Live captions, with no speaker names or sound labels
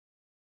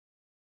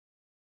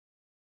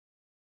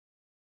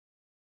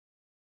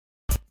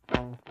This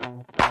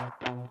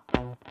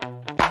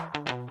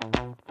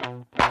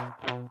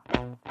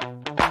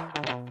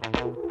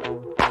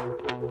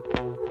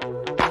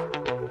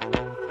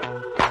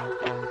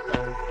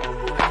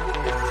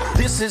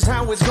is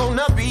how it's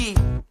gonna be.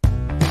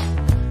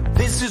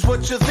 This is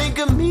what you think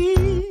of me.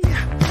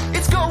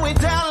 It's going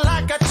down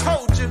like I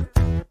told you.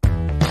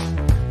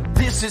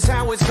 This is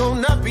how it's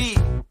gonna be.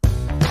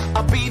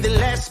 I'll be the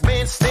last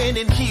man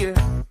standing here.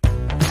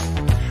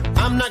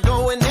 I'm not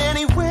going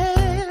anywhere.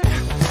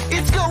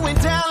 It's going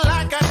down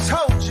like I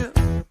told you.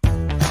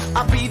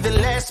 I'll be the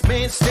last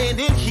man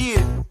standing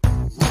here.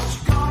 What you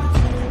gonna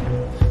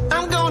do?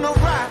 I'm gonna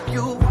rock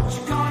you. What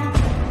you gonna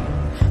do?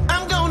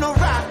 I'm gonna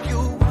rock you.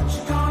 What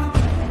you gonna do?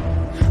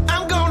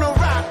 I'm gonna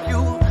rock you.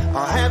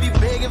 I'll have you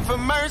begging for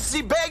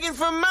mercy, begging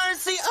for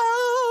mercy.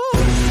 Oh.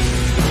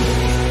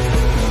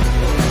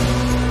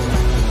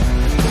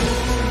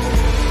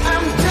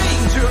 I'm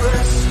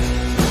dangerous.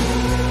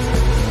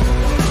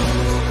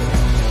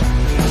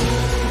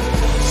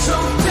 So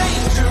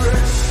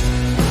dangerous.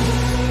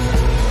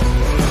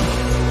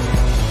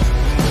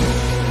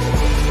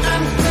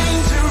 I'm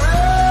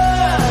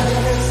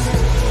dangerous.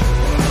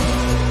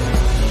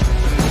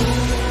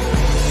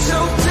 So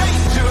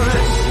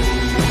dangerous.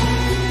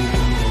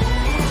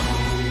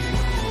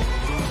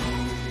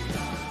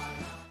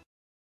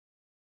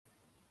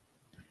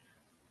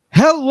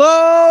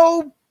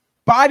 Hello,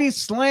 Body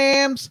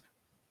Slams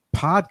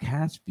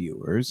podcast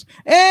viewers,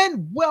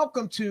 and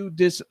welcome to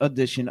this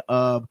edition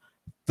of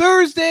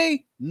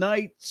Thursday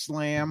Night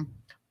Slam.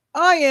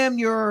 I am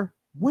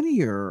one of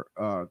your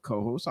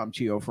co-hosts. I'm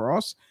Chio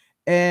Frost,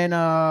 and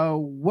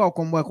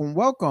welcome.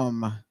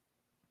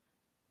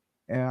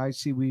 And I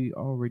see we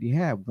already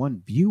have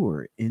one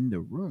viewer in the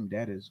room.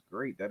 That is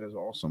great. That is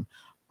awesome.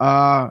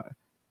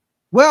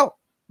 Well,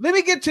 let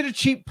me get to the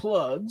cheap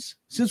plugs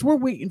since we're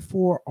waiting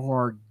for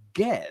our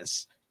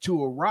guest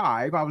to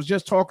arrive. I was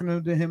just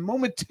talking to him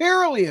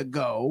momentarily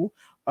ago.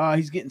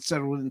 He's getting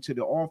settled into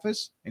the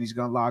office and he's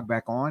going to log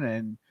back on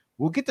and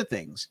we'll get to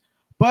things.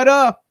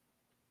 But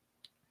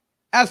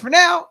as for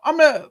now, I'm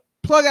going to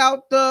plug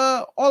out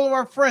all of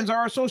our friends,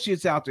 our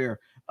associates out there.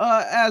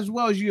 As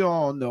well as you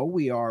all know,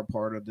 we are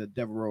part of the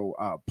Devereaux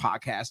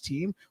podcast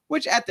team,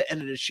 which at the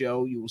end of the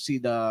show, you will see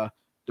the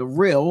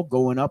reel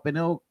going up and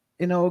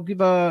it'll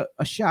give a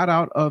shout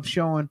out of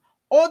showing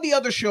all the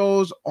other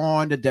shows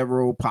on the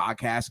Devereaux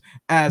podcast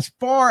as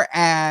far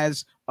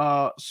as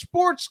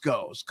sports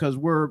goes, because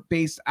we're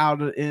based out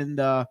in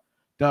the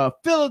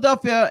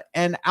Philadelphia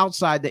and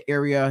outside the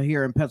area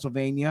here in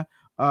Pennsylvania.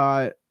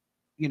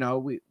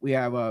 We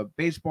have a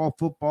baseball,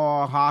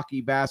 football,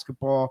 hockey,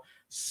 basketball,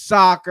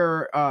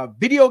 soccer,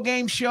 video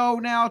game show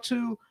now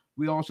too.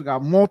 We also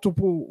got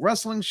multiple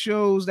wrestling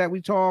shows that we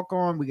talk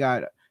on. We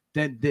got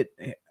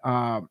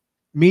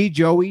me,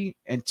 Joey,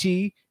 and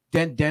T.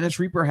 Dennis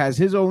Reaper has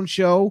his own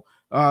show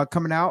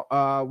coming out.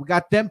 We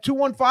got them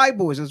 215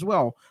 boys as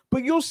well.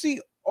 But you'll see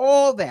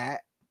all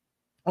that.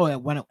 Oh, yeah,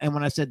 when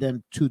I said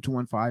them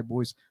 215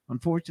 boys,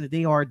 unfortunately,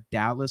 they are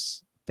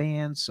Dallas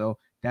fans, so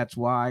that's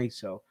why.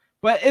 So,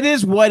 but it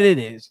is what it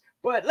is.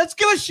 But let's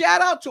give a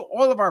shout out to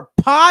all of our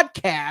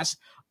podcast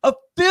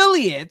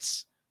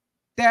affiliates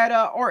that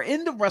are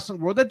in the wrestling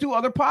world that do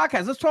other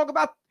podcasts. Let's talk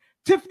about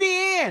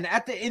Tiffany Ann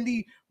at the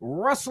Indie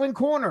Wrestling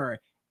Corner,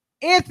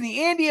 Anthony,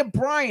 Andy, and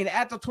Brian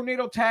at the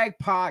Tornado Tag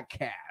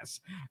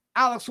Podcast,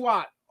 Alex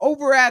Watt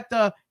over at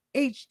the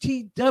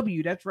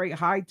HTW, that's right,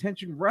 High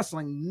Tension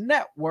Wrestling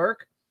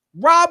Network,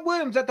 Rob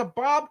Williams at the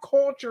Bob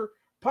Culture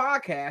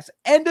Podcast,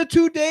 and the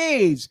 2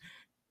 days,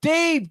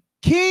 Dave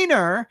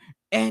Keener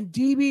and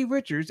DB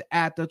Richards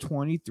at the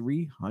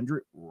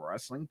 2300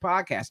 Wrestling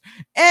Podcast.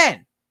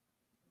 And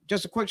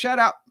just a quick shout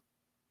out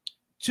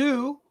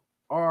to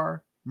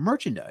our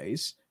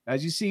merchandise.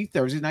 As you see,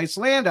 Thursday Night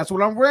Slam, that's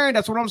what I'm wearing.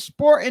 That's what I'm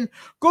sporting.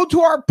 Go to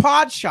our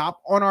pod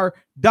shop on our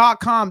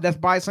 .com. That's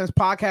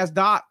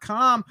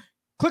bodyslamspodcast.com.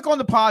 Click on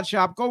the pod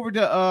shop. Go over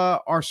to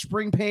our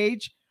spring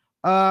page.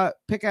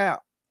 Pick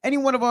out any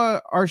one of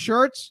our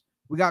shirts.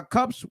 We got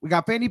cups. We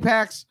got fanny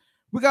packs.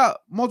 We got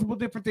multiple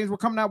different things. We're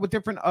coming out with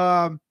different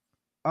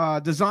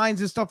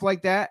designs and stuff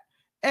like that.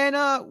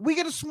 And we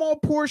get a small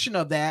portion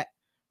of that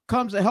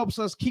comes and helps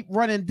us keep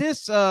running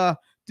this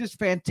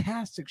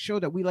fantastic show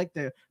that we like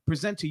to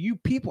present to you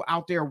people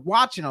out there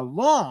watching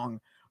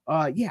along.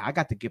 I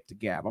got the gift of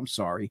gab. I'm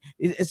sorry.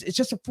 It's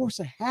just a force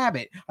of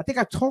habit. I think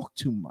I talk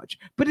too much,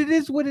 but it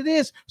is what it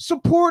is.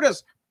 Support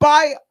us.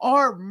 Buy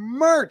our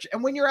merch.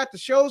 And when you're at the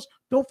shows,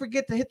 don't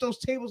forget to hit those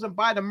tables and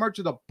buy the merch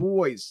of the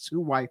boys too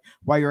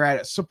while you're at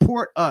it.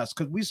 Support us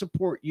because we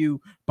support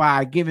you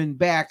by giving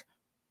back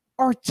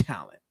our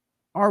talent,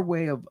 our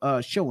way of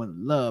showing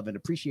love and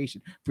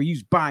appreciation for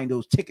you buying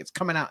those tickets,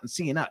 coming out and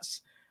seeing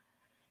us.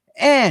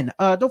 And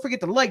don't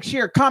forget to like,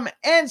 share, comment,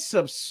 and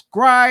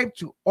subscribe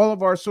to all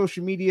of our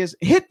social medias.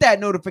 Hit that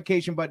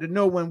notification button to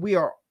know when we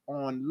are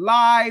on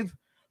live.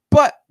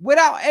 But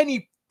without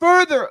any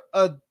further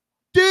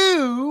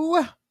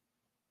ado,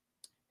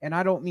 and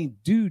I don't mean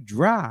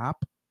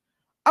drop,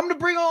 I'm going to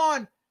bring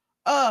on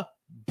a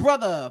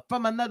brother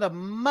from another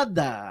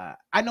mother.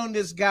 I known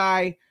this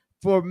guy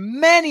for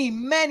many,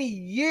 many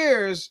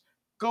years,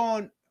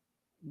 going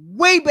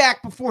way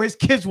back before his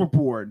kids were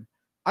born.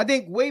 I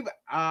think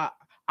I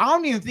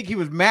don't even think he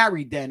was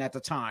married then at the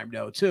time,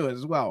 though, too,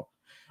 as well.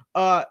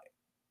 Like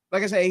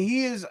I say,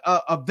 he is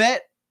a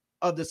vet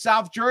of the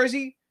South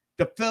Jersey,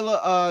 the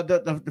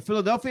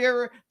Philadelphia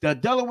area, the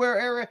Delaware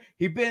area.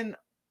 He's been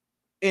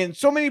in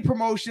so many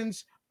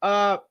promotions.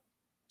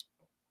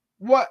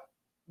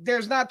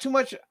 There's not too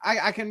much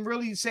I can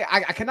really say.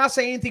 I cannot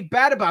say anything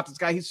bad about this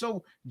guy. He's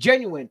so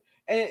genuine.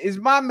 And is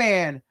my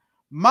man,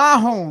 my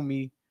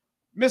homie,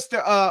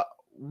 Mr.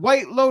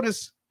 White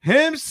Lotus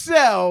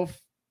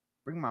himself.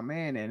 Bring my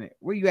man in it.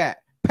 Where you at?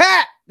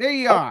 Pat, there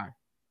you are.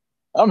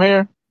 I'm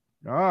here.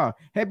 Oh,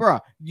 hey, bro.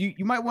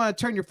 You might want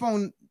to turn your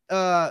phone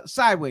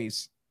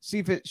sideways. See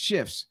if it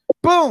shifts.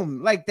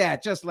 Boom, like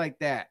that, just like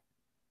that.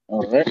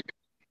 All right.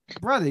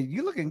 Brother,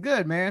 you looking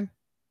good, man.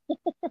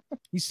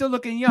 You still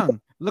looking young.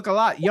 Look a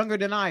lot younger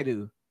than I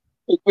do.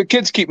 The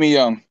kids keep me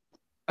young.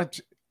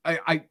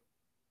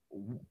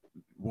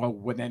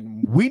 Well,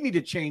 then we need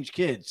to change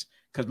kids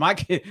because my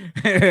kid,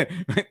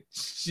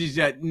 she's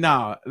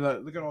no.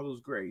 Look at all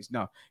those grays.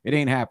 No, it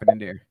ain't happening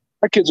there.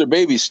 My kids are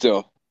babies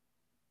still.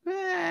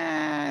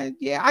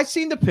 Yeah, I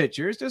seen the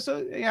pictures.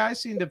 I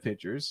seen the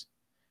pictures.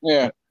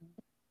 Yeah.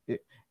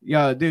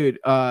 Yeah, dude.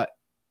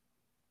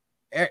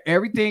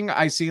 Everything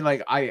I see,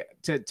 like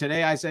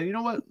today, I said, you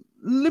know what?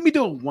 Let me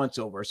do it once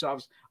over. So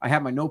I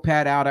have my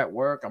notepad out at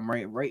work. I'm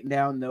writing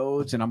down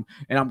notes, and I'm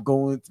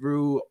going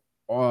through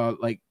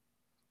like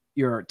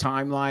your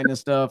timeline and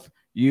stuff.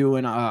 You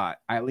and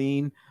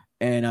Eileen,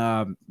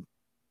 and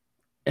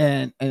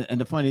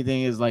the funny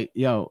thing is, like,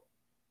 yo,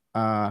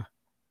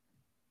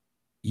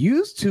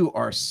 you two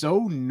are so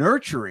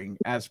nurturing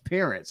as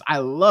parents. I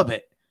love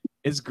it.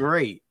 It's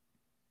great.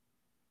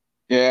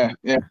 Yeah.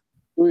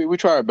 We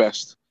try our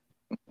best.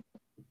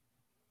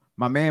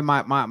 My man,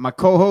 my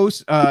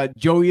co-host,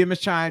 Joey Image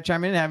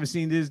chime in. I haven't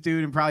seen this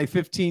dude in probably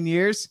 15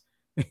 years.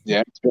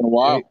 Yeah, it's been a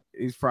while.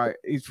 He's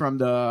from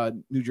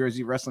the New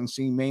Jersey wrestling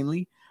scene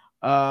mainly.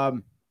 But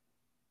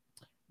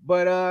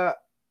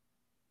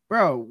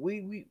bro,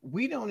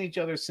 we known each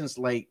other since,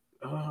 like,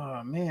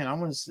 oh man, I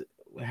want to.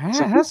 It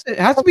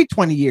has to be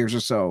 20 years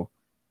or so.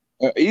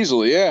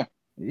 Easily, yeah.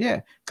 Yeah,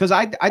 because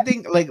I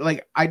think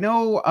like I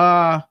know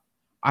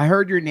I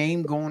heard your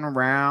name going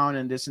around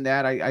and this and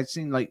that. I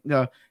seen like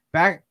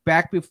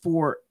back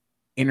before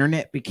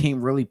internet became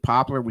really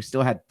popular, we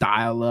still had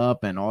dial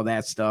up and all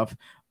that stuff.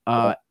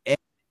 And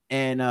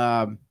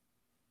I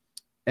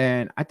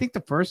think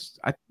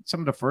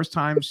some of the first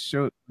times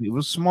showed it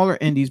was smaller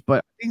indies,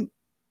 but I think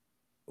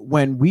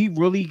when we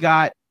really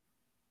got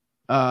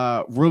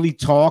really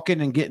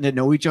talking and getting to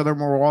know each other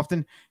more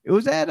often, it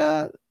was at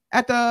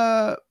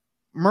the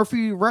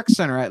Murphy Rec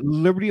Center at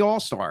Liberty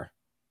All-Star.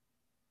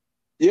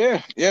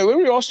 Yeah,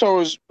 Liberty All-Star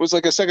was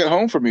like a second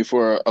home for me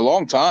for a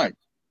long time.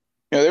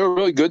 You know, they were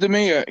really good to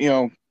me.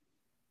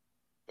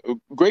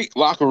 Great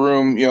locker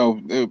room.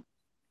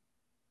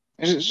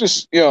 It's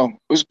just, it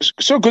was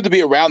so good to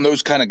be around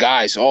those kind of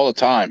guys all the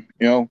time.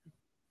 And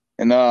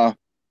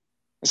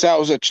so I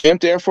was a champ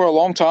there for a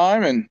long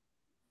time, and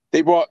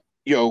they brought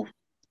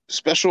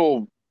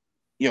special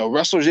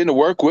wrestlers in to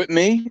work with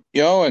me.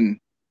 I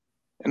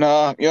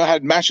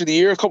had match of the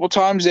year a couple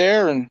times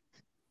there, and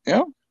we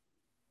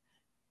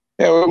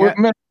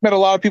met a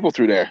lot of people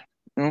through there.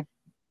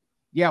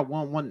 Yeah,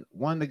 one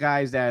of the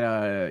guys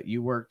that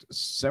you worked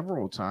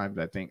several times.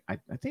 I think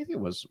it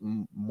was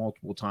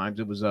multiple times.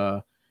 It was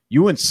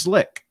you and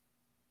Slick.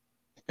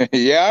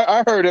 Yeah,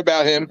 I heard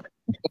about him.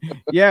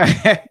 yeah,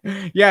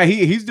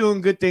 he's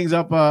doing good things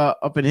up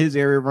in his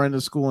area, running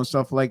the school and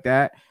stuff like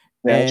that.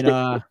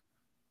 Yeah,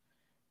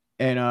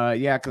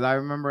 because I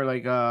remember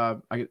like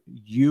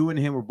you and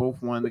him were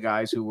both one of the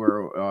guys who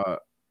were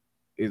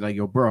like,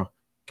 yo, bro,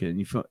 can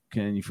you film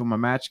my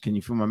match? Can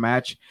you film my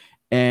match?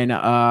 And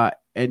then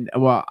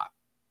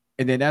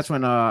that's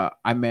when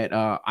I met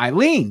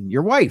Eileen,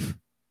 your wife.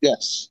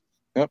 Yes.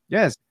 Yep.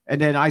 Yes. And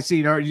then I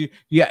seen her.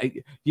 Yeah.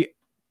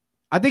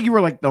 I think you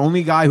were like the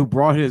only guy who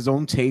brought his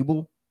own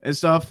table and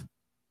stuff.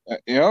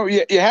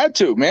 You had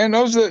to, man.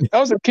 That was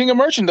the king of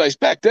merchandise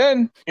back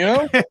then.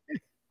 I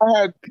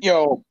had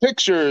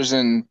pictures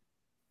and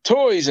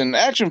toys and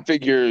action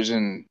figures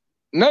and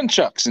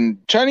nunchucks and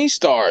Chinese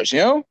stars.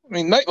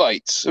 Night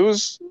lights. It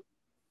was,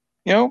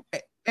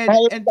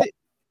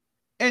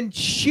 and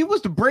she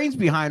was the brains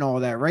behind all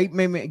that, right?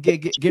 Maybe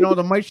get all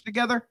the mics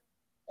together.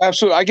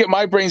 Absolutely, I get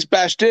my brains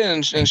bashed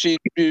in, and she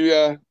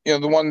the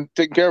one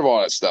taking care of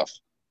all that stuff.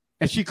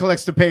 And she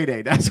collects the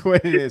payday. That's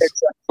what it is.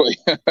 Exactly.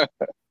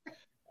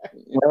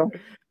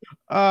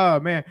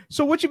 Oh man.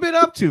 So what you been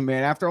up to,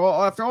 man? After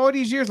all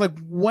these years, like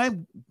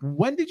when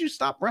did you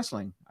stop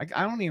wrestling?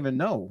 I don't even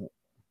know.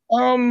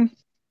 It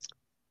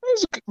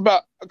was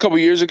about a couple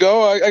years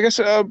ago. I guess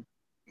 7-8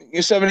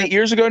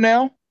 years ago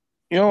now.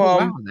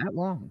 Wow, that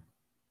long.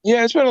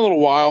 Yeah, it's been a little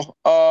while.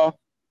 I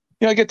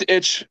get the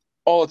itch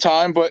all the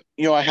time, but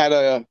I had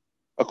a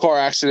car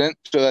accident,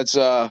 so that's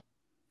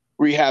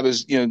rehab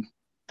is going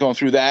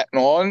through that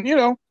and all, and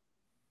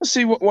let's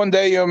see what one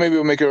day, maybe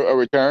we'll make a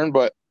return.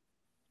 But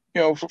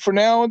for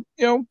now,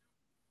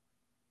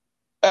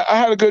 I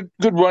had a good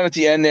run at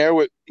the end there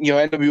with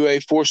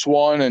NWA Force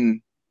One,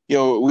 and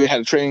we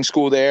had a training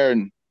school there,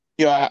 and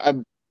I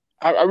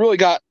really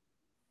got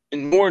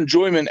more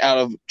enjoyment out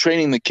of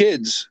training the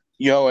kids,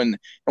 and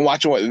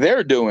watching what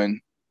they're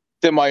doing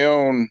than my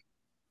own,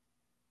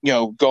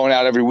 going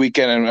out every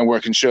weekend and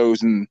working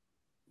shows and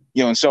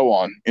and so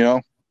on.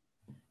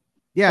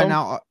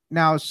 Yeah.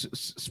 Now,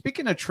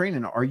 speaking of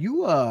training, are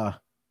you a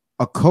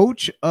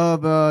coach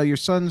of your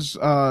son's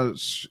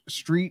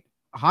street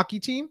hockey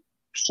team?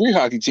 Street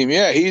hockey team,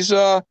 yeah. He's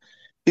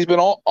been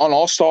on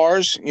All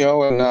Stars,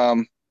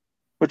 and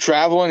we're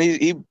traveling.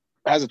 He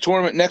has a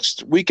tournament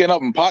next weekend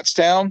up in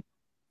Pottstown.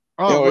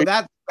 Oh,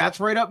 well, that's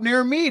right up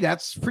near me.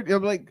 That's pretty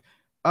like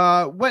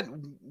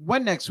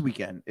when next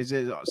weekend? Is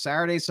it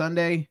Saturday,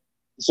 Sunday?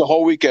 It's a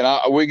whole weekend.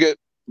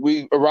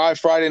 We arrive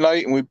Friday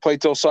night and we play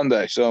till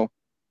Sunday. So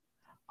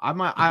I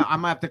might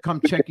have to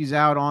come check you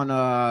out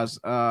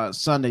on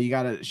Sunday. You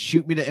gotta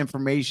shoot me the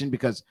information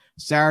because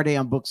Saturday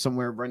I'm booked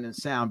somewhere running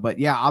sound. But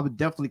yeah, I would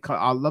definitely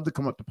I'd love to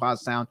come up to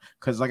Pottstown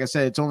because like I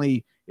said,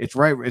 it's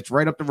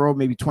right up the road,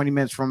 maybe 20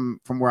 minutes from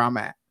where I'm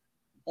at.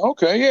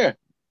 Okay, yeah.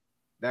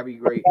 That'd be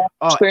great.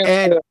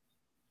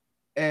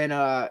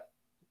 And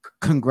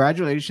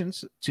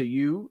congratulations to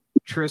you,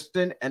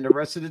 Tristan, and the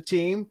rest of the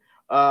team.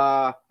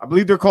 I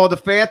believe they're called the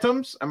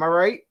Phantoms. Am I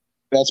right?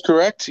 That's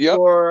correct. Yep.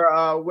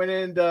 For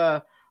winning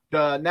the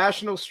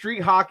National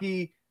Street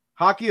Hockey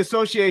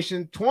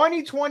Association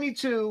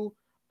 2022,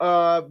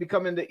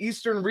 becoming the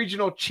Eastern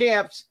Regional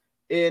champs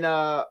in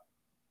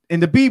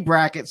the B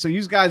bracket. So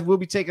you guys will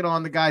be taking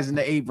on the guys in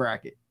the A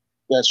bracket.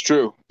 That's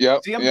true.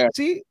 Yep.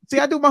 See,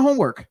 I do my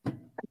homework.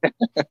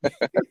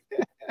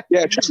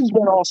 Yeah, Tristan's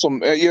been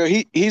awesome.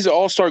 He's an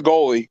all-star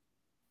goalie.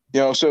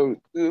 So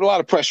there's a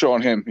lot of pressure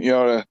on him.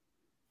 To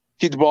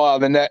keep the ball out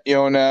of the net.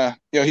 And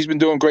he's been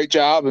doing a great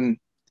job, and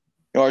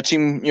our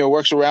team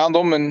works around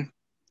him, and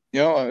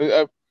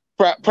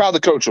proud to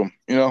coach him.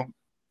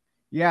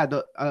 Yeah.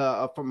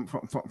 From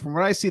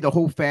what I see, the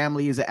whole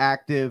family is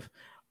active.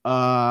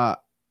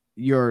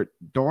 Your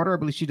daughter, I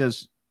believe she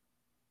does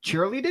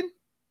cheerleading.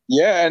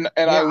 Yeah, and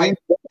Eileen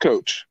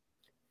coach.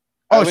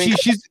 Oh,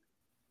 she's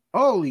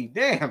holy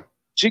damn.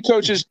 She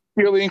coaches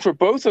cheerleading for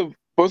both of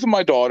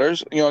my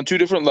daughters, on two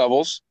different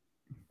levels.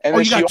 And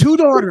you got two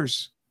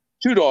daughters.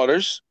 Two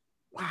daughters.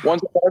 Wow.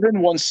 One's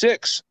 11, one's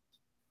 6.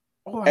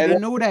 Oh, I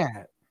didn't know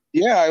that.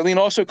 Yeah, Eileen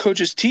also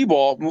coaches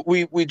T-ball.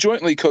 We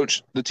jointly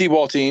coach the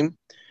T-ball team,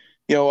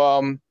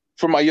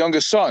 for my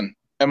youngest son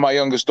and my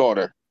youngest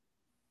daughter.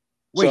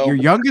 Wait, your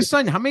youngest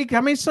son? How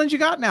many sons you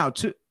got now?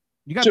 Two.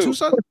 You got two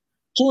sons?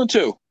 2 and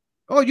 2.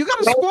 Oh, you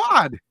got a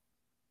squad.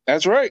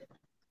 That's right.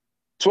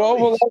 12,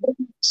 11,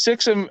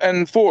 6,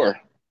 and 4.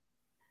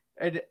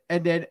 And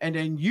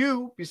then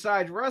you,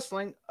 besides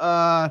wrestling,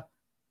 I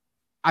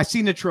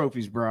seen the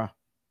trophies, bro,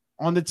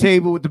 on the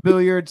table with the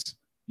billiards.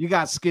 You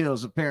got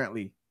skills,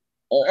 apparently.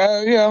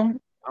 Yeah.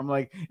 I'm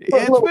like,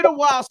 it's been a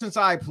while since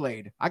I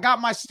played. I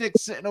got my stick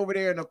sitting over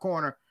there in the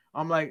corner.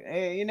 I'm like,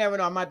 hey, you never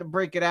know. I might have to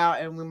break it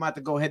out, and we might have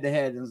to go head to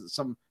head in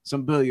some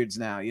billiards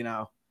now.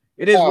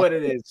 It is what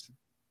it is.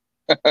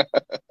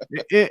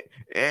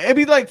 It'd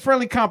be like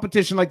friendly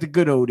competition, like the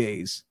good old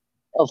days.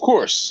 Of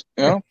course,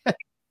 and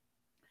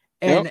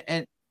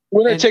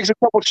winner takes a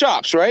couple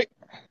chops, right?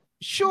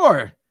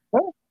 Sure.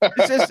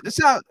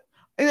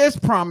 It's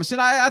promising.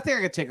 I think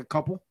I can take a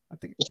couple. I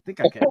think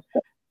I can.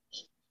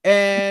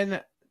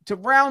 And to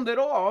round it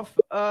off,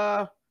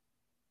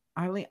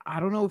 Eileen, I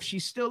don't know if she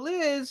still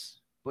is,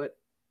 but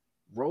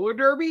roller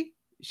derby,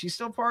 she's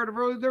still part of the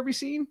roller derby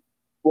scene.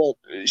 Well,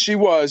 she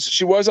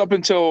was up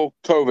until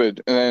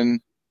COVID, and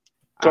then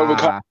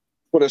COVID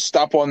put a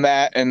stop on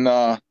that, and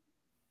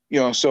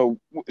so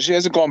she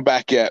hasn't gone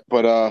back yet.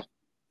 But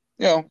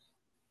we'll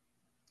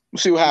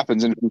see what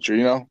happens in the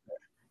future.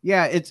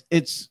 Yeah,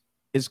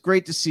 it's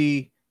great to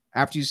see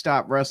after you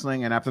stop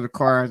wrestling and after the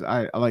car.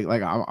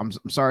 I'm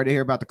sorry to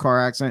hear about the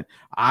car accident.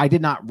 I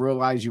did not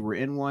realize you were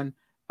in one.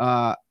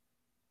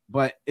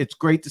 But it's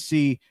great to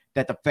see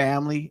that the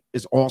family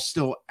is all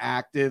still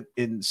active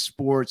in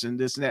sports and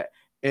this and that.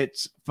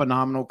 It's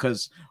phenomenal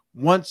because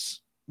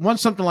once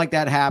something like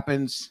that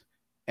happens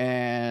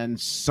and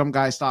some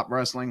guys stop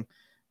wrestling,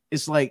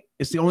 it's like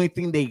it's the only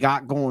thing they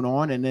got going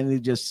on, and then they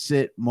just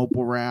sit, mope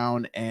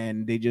around,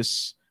 and they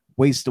just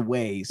waste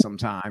away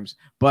sometimes.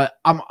 But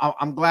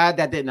I'm glad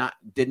that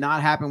did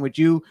not happen with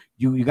you.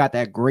 You got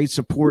that great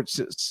support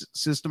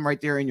system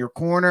right there in your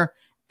corner,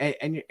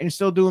 and you're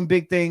still doing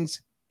big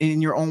things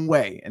in your own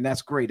way, and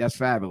that's great. That's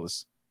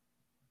fabulous.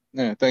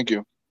 Yeah, thank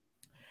you.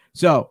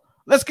 So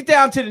let's get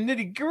down to the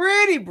nitty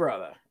gritty,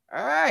 brother.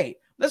 All right,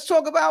 let's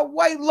talk about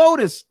White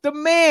Lotus, the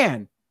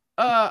man.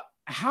 How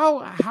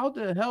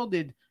the hell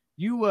did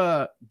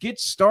you get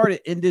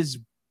started in this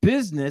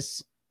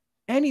business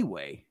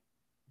anyway?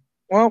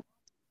 Well,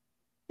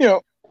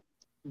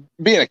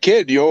 being a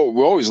kid, we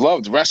always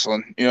loved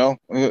wrestling. You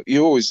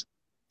always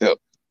the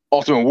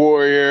Ultimate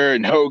Warrior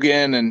and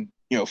Hogan and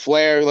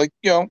Flair,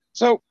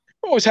 so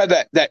always had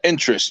that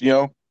interest.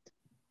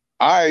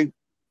 I,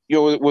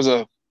 was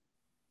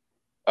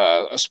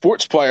a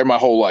sports player my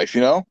whole life,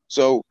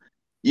 so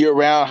year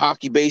round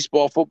hockey,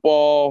 baseball,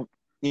 football,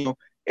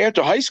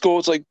 after high school,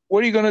 it's like,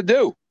 what are you going to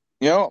do?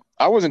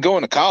 I wasn't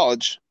going to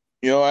college,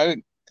 I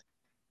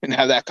didn't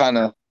have that kind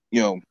of,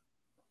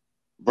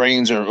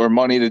 brains or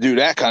money to do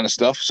that kind of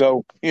stuff.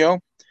 So, I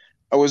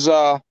was,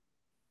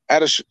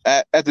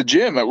 at the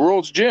gym at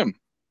World's Gym,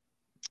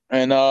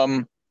 and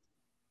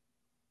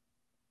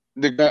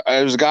there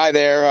was a guy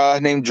there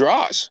named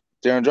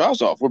Darren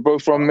Drozoff. We're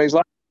both from Mays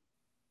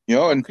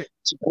Landing, and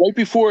right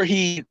before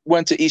he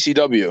went to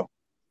ECW,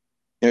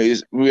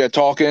 we got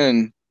talking,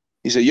 and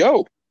he said,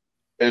 "Yo,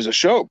 there's a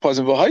show at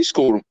Pleasantville High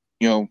School,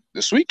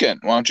 this weekend.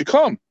 Why don't you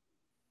come?" I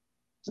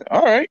said,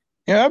 "All right,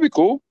 yeah, that'd be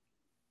cool."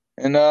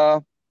 And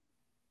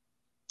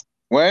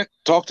went,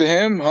 talked to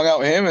him, hung out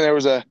with him, and there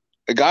was a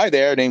guy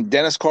there named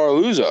Dennis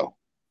Carluzzo.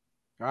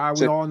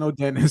 We all know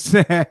Dennis.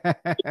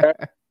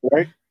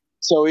 Right.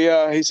 So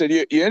he said,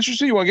 "You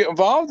interested? You want to get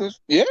involved?"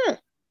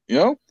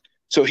 Yeah.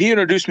 So he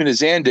introduced me to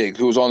Zandig,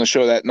 who was on the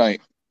show that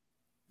night.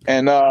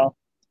 And I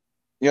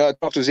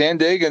talked to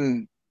Zandig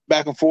and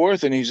back and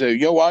forth, and he said,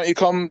 "Yo, why don't you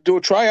come do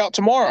a tryout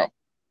tomorrow?"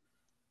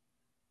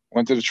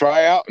 Went to the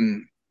tryout,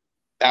 and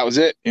that was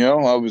it.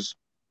 I was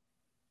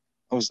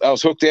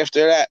hooked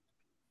after that.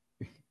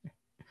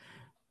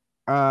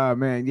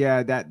 Man,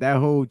 yeah, that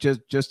whole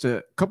just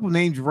a couple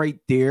names right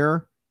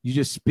there. You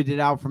just spit it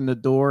out from the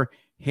door,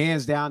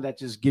 hands down. That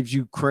just gives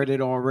you credit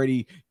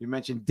already. You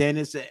mentioned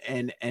Dennis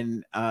and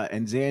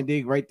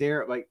Zandig right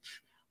there. Like,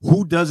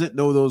 who doesn't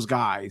know those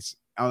guys?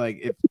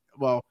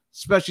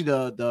 Especially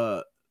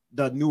the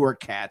newer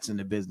cats in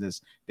the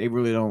business. They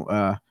really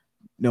don't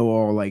know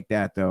all like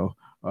that though.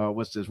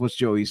 What's this? What's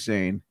Joey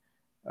saying?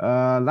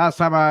 Last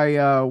time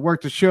I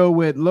worked a show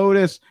with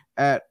Lotus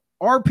at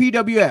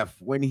RPWF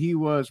when he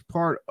was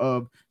part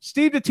of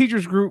Steve the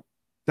Teacher's group,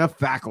 The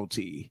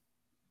Faculty.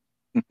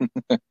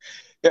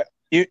 Yeah,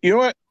 you know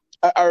what?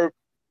 Our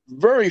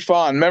very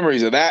fond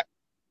memories of that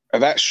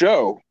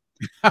show.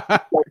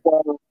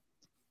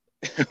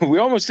 We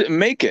almost didn't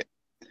make it.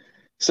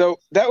 So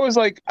that was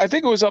like, I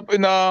think it was up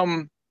in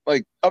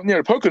up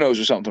near the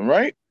Poconos or something,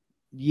 right?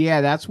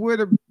 Yeah, that's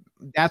where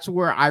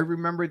I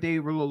remember they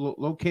were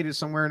located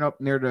somewhere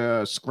up near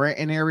the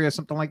Scranton area,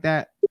 something like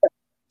that.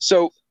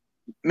 So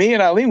me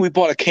and Eileen, we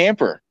bought a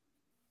camper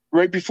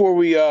right before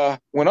we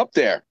went up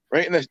there,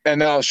 right?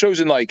 And the show's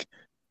in like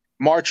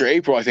March or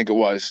April, I think it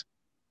was.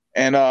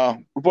 And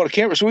we bought a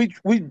camper. So we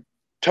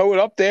tow it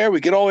up there.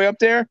 We get all the way up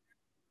there.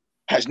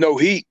 Has no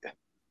heat.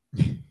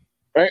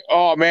 Right?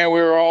 Oh, man, we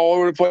were all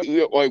over the place.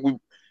 Like, I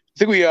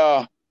think we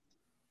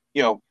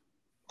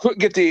couldn't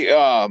get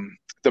the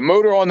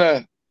motor on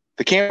the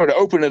camera to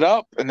open it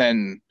up. And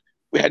then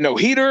we had no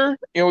heater.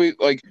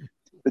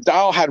 The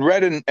dial had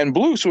red and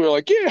blue. So we were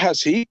like, yeah, it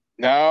has heat.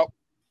 No.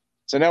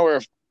 So now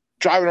we're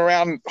driving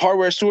around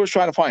hardware stores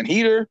trying to find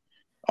heater.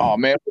 Oh,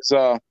 man,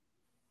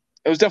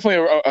 it was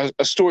definitely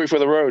a story for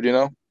the road,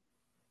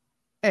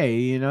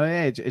 Hey,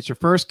 it's your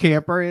first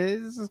camper.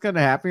 This is gonna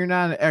happen. You're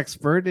not an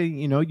expert, and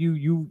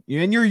you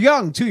and you're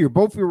young too. You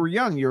were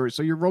young.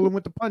 So you're rolling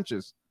with the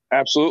punches.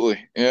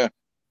 Absolutely, yeah.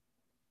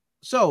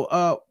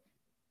 So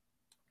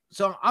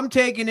I'm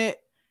taking it.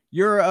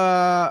 You're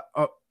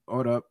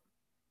hold up,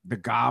 the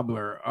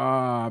Gobbler.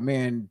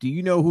 Man, do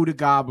you know who the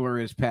Gobbler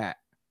is, Pat?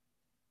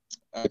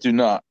 I do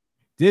not.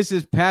 This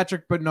is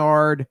Patrick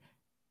Bernard.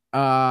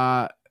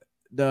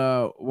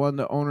 The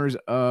owners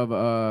of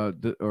or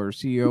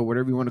CEO,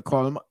 whatever you want to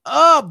call him,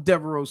 of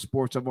Devereaux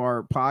Sports, of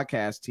our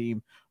podcast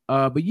team.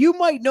 But you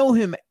might know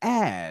him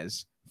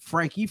as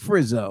Frankie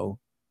Frizzo.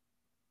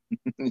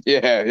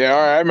 Yeah. All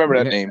right, I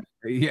remember that name.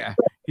 Yeah,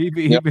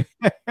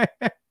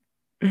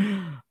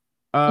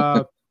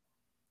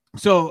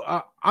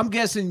 So I'm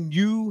guessing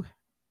you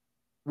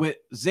with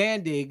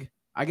Zandig.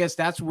 I guess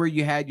that's where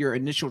you had your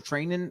initial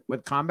training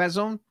with Combat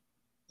Zone.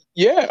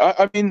 Yeah,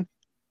 I mean,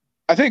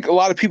 I think a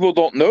lot of people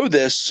don't know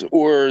this,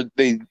 or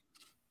they,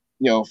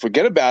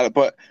 forget about it.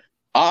 But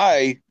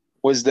I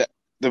was the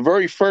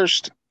very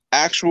first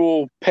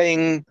actual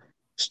paying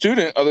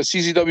student of the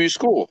CZW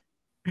school.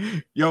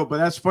 Yo, but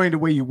that's funny the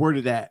way you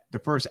worded that. The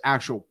first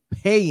actual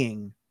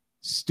paying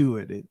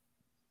student.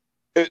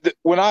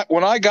 When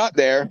I got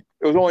there,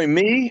 it was only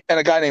me and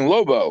a guy named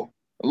Lobo.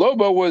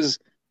 Lobo was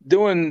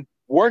doing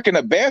work in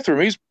a bathroom.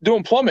 He's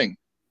doing plumbing,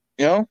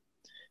 and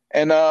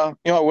I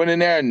went in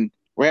there and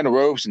ran the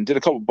ropes and did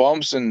a couple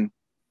bumps, and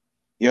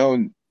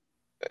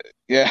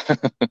yeah.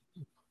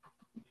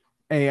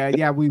 Hey,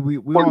 yeah, we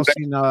all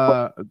seen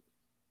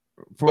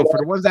for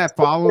the ones that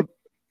followed.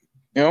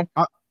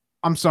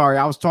 I'm sorry,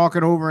 I was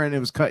talking over and it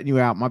was cutting you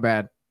out. My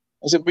bad.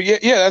 I said, but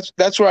yeah,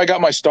 that's where I got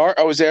my start.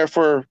 I was there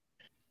for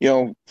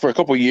for a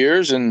couple of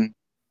years, and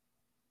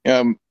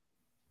yeah.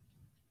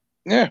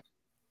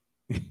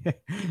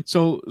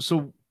 So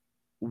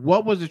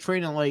what was the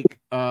training like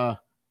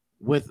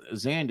with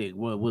Zandig?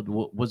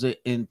 Was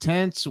it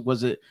intense?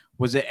 Was it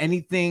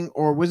anything,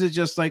 or was it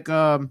just like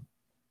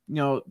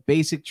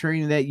basic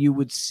training that you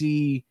would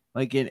see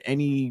like in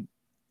any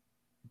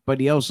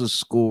anybody else's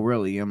school,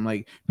 really. I'm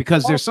like,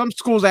 because there's some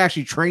schools that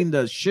actually train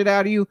the shit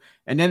out of you,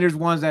 and then there's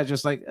ones that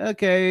just like,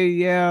 okay,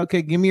 yeah,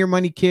 okay, give me your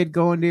money, kid,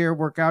 go in there,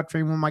 work out,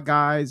 train with my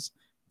guys,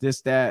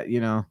 this, that,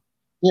 you know.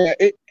 Yeah,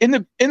 in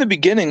the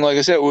beginning, like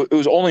I said, it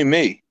was only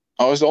me.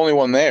 I was the only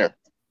one there.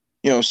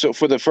 You know, so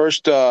for the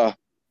first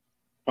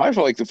probably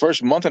for like the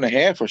first month and a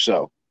half or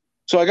so.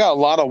 So I got a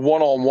lot of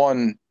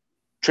one-on-one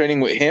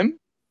training with him,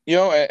 you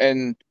know,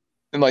 and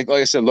like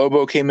I said,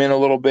 Lobo came in a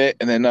little bit,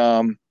 and then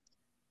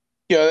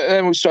you know, and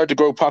then we started to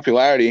grow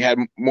popularity, had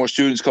more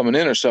students coming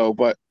in or so,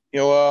 but you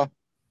know,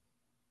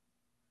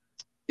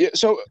 yeah,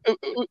 so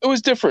it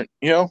was different,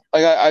 you know,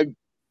 like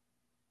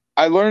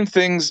I learned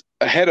things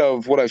ahead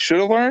of what I should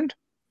have learned,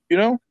 you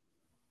know,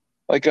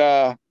 like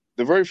the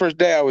very first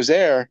day I was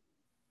there,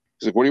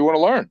 he's like, "What do you want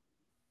to learn?"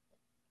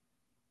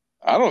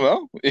 I don't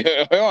know.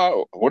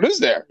 Yeah, what is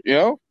there? You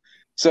know?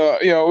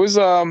 So, you know, it was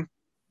I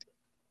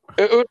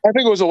think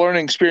it was a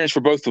learning experience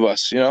for both of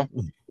us, you know.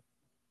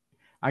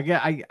 I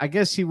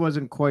guess he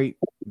wasn't quite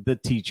the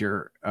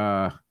teacher,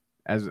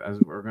 as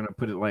we're gonna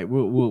put it. Like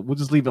we'll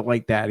just leave it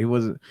like that. He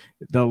wasn't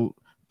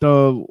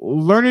the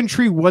learning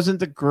tree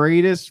wasn't the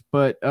greatest,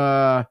 but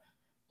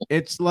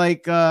it's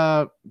like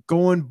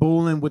going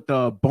bowling with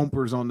the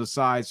bumpers on the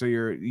side so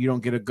you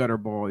don't get a gutter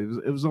ball.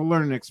 It was a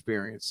learning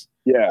experience.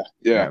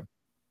 Yeah.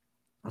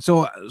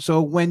 So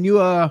when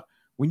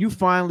you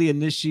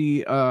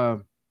finally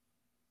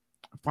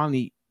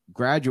finally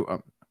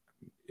graduate,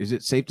 is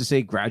it safe to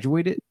say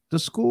graduated the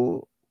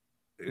school?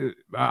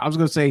 I was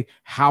gonna say,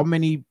 how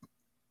many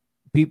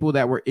people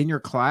that were in your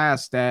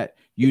class that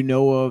you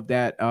know of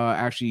that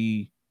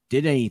actually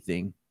did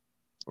anything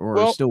or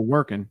are still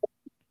working?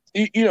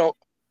 You know,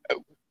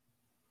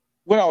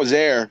 when I was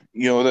there,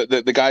 you know,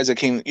 the guys that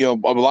came, you know,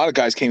 a lot of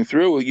guys came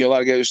through. You know, a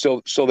lot of guys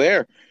are still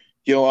there.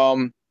 You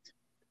know,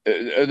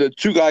 the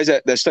two guys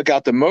that stuck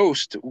out the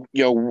most,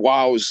 you know,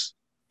 while I was,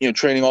 you know,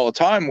 training all the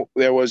time,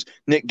 there was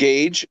Nick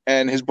Gage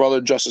and his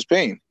brother Justice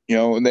Payne. You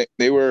know, and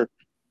they were,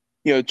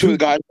 you know, two of the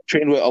guys I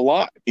trained with a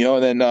lot. You know,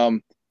 and then a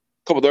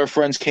couple of their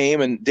friends came,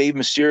 and Dave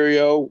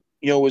Mysterio,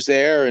 you know, was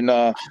there, and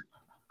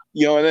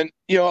you know, and then,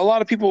 you know, a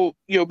lot of people,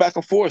 you know, back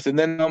and forth, and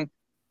then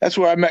that's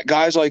where I met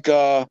guys like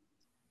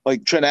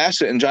Trent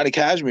Asset and Johnny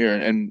Kashmere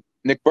and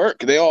Nick Burke.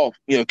 They all,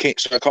 you know,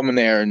 started coming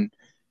there, and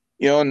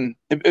you know, and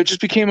it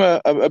just became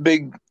a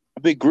big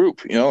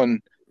group, you know.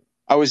 And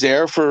I was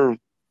there for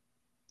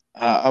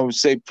I would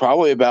say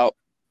probably about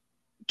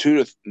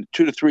 2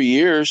 to 3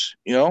 years,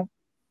 you know,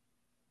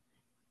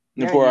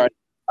 before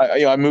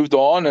I moved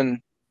on, and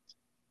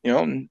you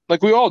know,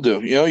 like we all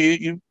do, you know,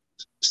 you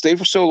stay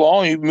for so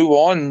long, you move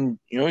on, and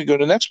you know, you go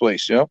to the next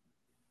place, you know.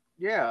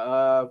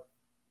 Yeah.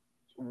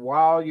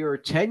 While you're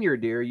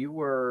tenured there, you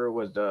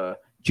was the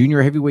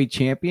junior heavyweight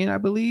champion, I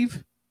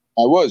believe.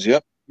 I was,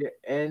 yep. Yeah,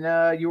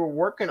 and you were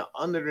working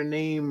under the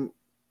name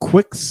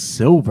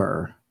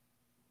Quicksilver.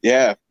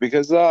 Yeah,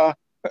 because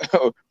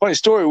funny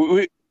story,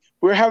 we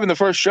were having the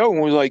first show,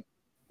 and we were like,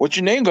 "What's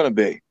your name gonna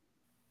be?"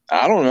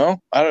 I don't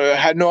know. I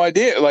had no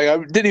idea. Like, I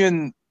didn't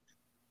even,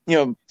 you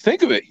know,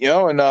 think of it, you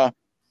know. And I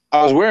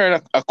was wearing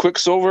a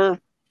Quicksilver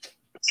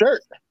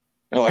shirt.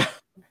 You know, like,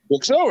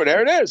 Quicksilver,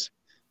 there it is.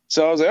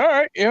 So I was like, all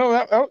right, you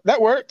know,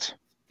 that worked,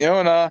 you know.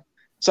 And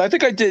so I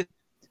think I did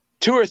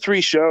 2 or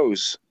 3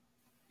 shows,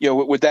 you know,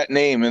 with that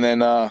name, and then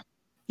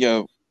you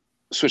know,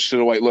 switched to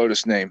the White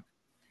Lotus name.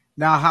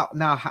 Now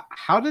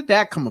how did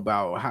that come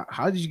about?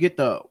 How did you get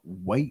the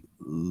White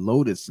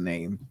Lotus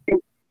name?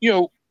 You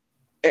know,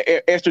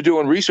 after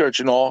doing research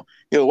and all,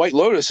 you know, White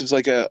Lotus is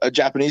like a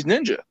Japanese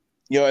ninja,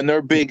 you know, and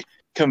their big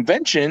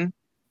convention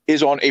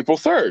is on April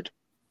 3rd,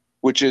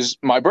 which is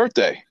my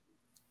birthday.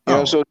 You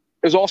know, so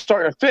it's all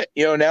starting to fit.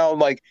 You know, now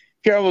like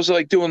here I was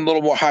like doing a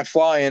little more high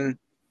flying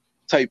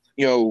type,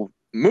 you know,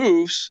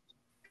 moves,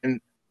 and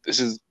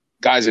this is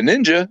Guy's a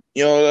Ninja.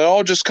 You know, it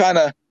all just kind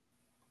of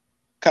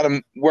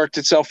worked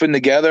itself in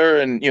together,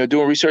 and you know,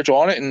 doing research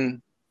on it,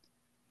 and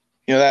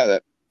you know,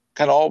 that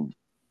kind of all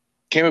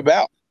came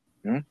about.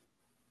 You know?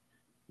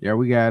 Yeah,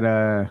 we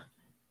got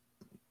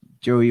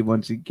Joey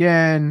once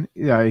again.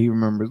 Yeah, he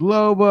remembers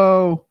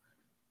Lobo.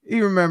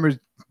 He remembers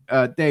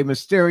Dave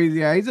Mysterio.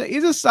 Yeah,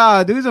 he's a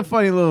solid dude. He's a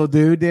funny little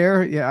dude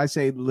there. Yeah, I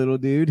say little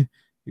dude.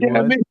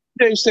 Yeah, maybe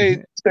Dave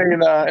stay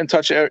in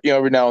touch, you know,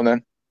 every now and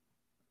then.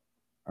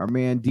 Our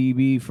man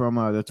DB from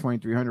the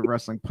 2300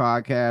 Wrestling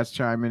Podcast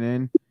chiming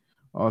in.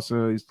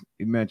 Also,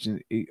 he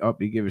mentioned he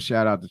gave a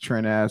shout out to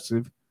Trent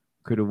Asif.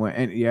 Could have went,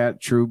 and yeah,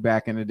 true,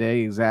 back in the day,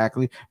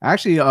 exactly.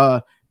 Actually,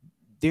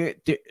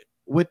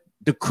 with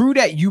the crew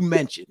that you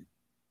mentioned,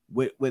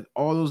 with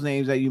all those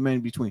names that you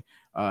mentioned between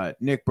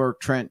Nick Burke,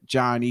 Trent,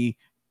 Johnny,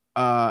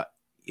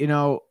 you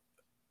know,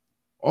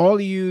 all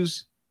of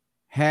yous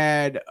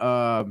had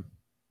I'm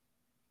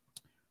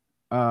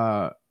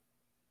not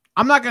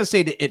gonna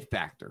say the it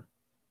factor,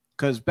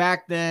 because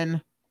back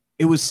then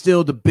it was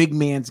still the big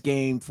man's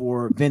game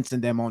for Vince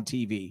and them on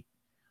TV.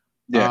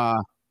 Yeah.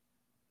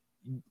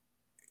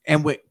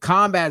 And with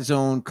Combat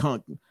Zone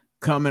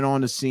coming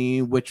on the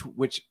scene, which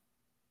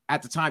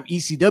at the time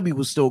ECW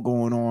was still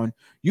going on,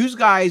 you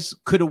guys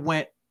could have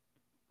went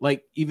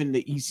like even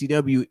the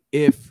ECW,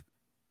 if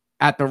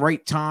at the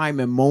right time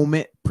and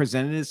moment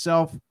presented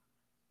itself,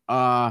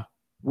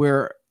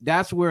 where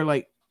that's where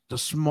like the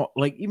small,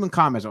 like even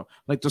comments,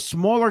 like the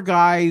smaller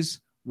guys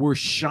were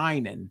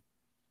shining.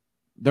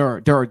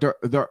 They're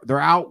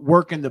out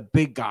working the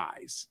big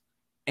guys,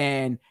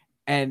 and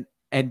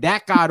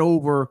that got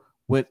over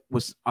with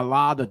a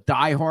lot of the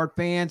diehard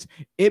fans.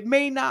 It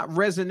may not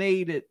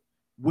resonate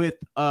with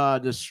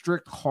the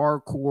strict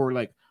hardcore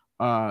like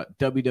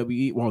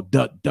WWE, well,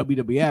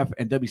 WWF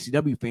and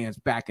WCW fans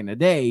back in the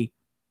day,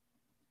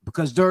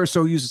 because they're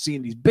so used to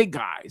seeing these big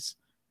guys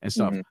and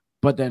stuff. Mm-hmm.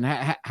 But then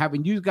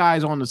having you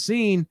guys on the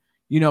scene,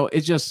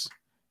 it's just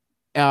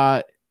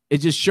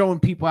showing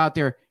people out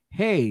there,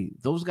 hey,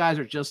 those guys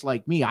are just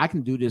like me. I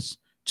can do this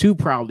too,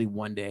 probably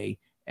one day.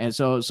 And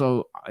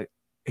so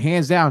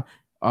hands down,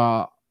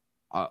 a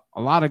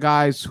lot of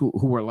guys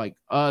who are like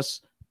us,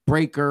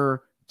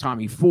 Breaker,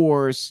 Tommy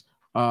Force,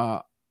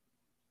 a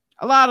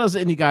lot of us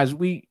indie guys,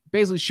 we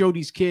basically show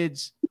these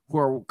kids who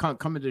are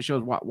coming to the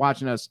shows,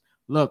 watching us,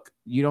 look,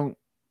 you don't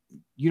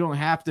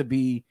have to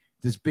be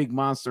this big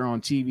monster on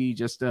TV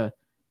just to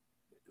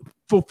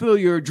fulfill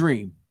your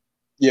dream.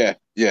 Yeah,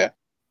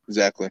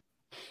 exactly.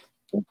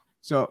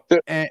 So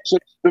the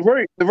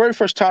very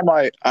first time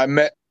I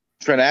met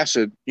Trent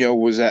Acid,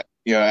 was at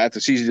the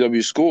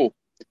CZW school,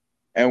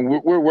 and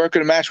we're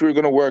working a match. We were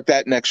going to work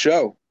that next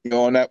show,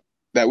 on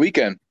that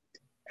weekend,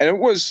 and it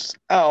was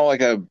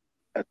like a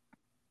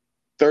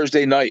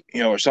Thursday night,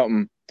 or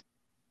something,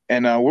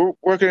 and we're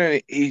working,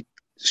 and he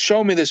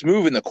showed me this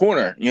move in the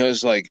corner.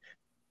 It's like,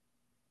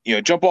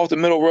 jump off the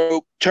middle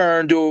rope,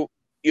 turn, do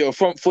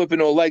front flip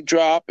into a leg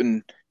drop,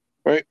 and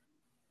right.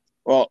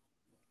 Well,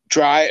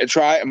 try.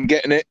 I'm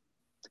getting it.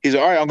 He's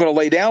all right. I'm going to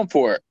lay down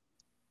for it.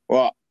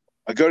 Well,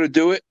 I go to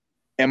do it,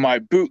 and my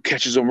boot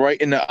catches him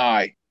right in the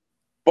eye,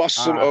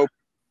 busts him open,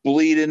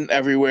 bleeding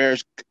everywhere.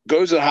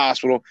 Goes to the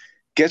hospital,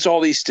 gets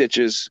all these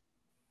stitches.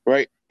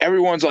 Right.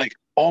 Everyone's like,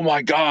 "Oh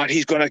my God,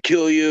 he's going to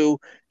kill you."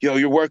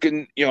 You're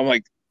working. I'm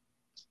like,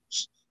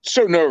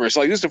 so nervous.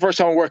 Like, this is the first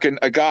time I'm working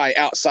a guy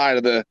outside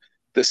of the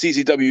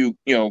CZW,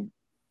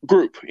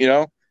 group,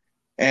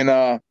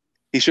 and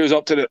he shows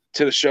up to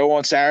the show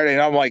on Saturday,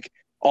 and I'm like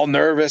all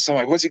nervous. I'm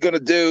like, what's he gonna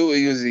do?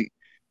 He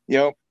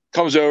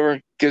comes over,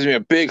 gives me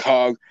a big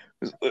hug,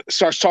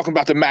 starts talking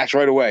about the match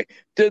right away.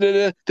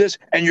 This,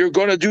 and you're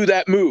gonna do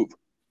that move.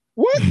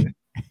 What? I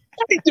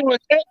ain't doing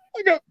that.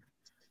 I got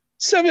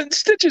 7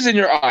 stitches in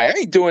your eye. I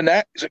ain't doing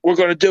that. He's like, we're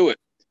gonna do it.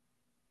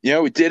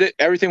 We did it.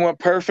 Everything went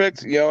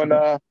perfect. And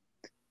that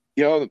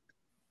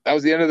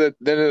was the end of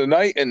the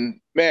night, and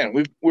man,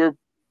 we're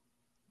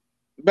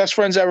best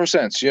friends ever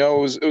since. It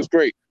was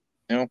great.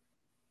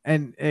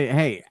 And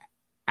hey,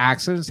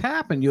 accidents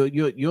happen.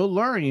 You'll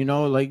learn.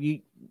 Like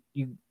you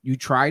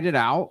tried it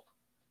out.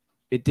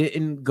 It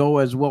didn't go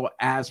as well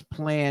as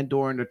planned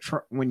during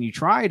when you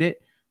tried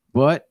it,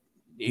 but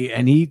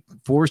he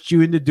forced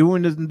you into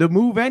doing the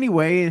move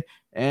anyway.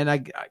 And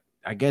I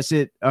guess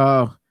it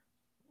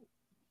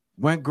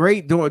went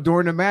great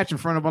during the match in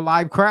front of a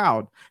live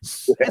crowd.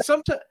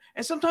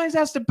 And sometimes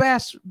that's the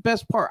best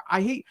part.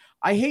 I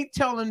hate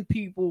telling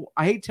people,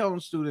 I hate telling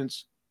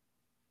students,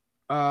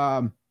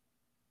 if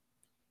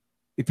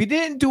you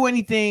didn't do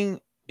anything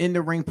in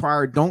the ring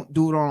prior, don't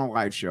do it on a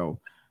live show.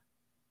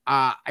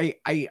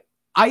 I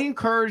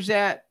encourage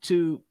that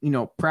to,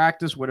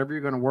 practice whatever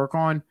you're going to work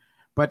on.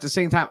 But at the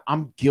same time,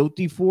 I'm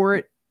guilty for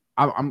it.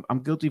 I'm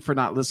guilty for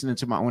not listening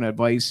to my own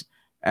advice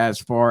as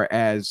far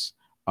as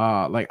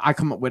like I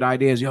come up with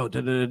ideas,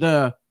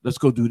 let's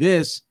go do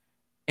this.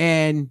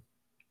 And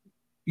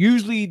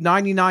usually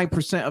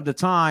 99% of the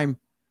time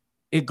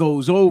it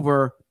goes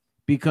over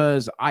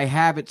because I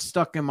have it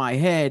stuck in my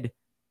head.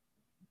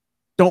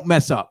 Don't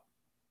mess up.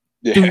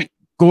 Yeah. Dude,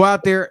 go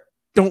out there.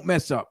 Don't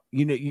mess up.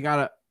 You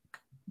got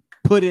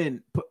to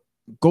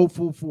go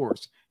full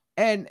force.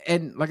 And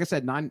like I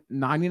said,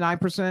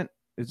 99%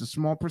 is a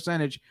small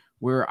percentage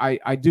where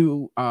I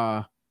do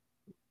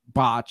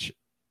botch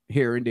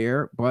here and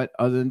there. But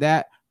other than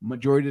that,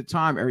 majority of the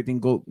time, everything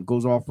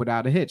goes off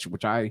without a hitch,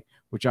 which I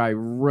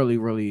really,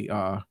 really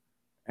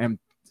am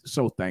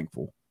so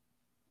thankful.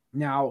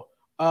 Now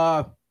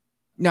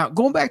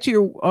going back to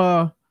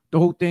your the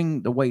whole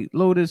thing, the White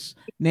Lotus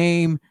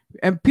name,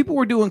 and people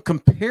were doing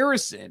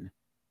comparison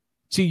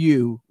to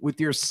you with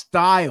your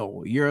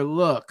style, your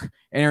look,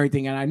 and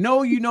everything. And I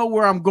know you know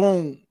where I'm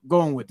going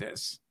with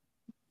this.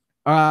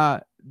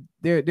 There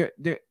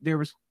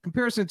was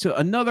comparison to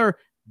another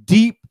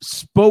deep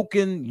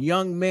spoken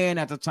young man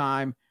at the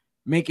time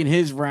making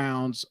his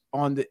rounds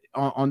on the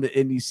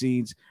indie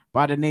scenes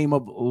by the name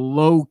of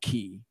Low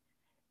Ki.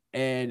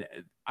 And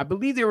I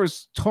believe there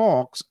was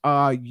talks,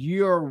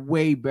 you're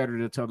way better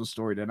to tell the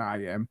story than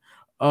I am,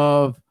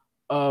 of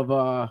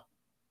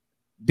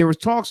there was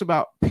talks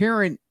about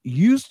pairing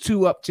used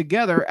to up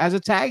together as a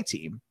tag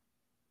team.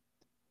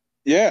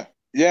 Yeah.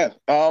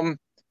 Everyone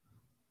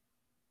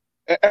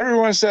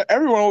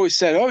always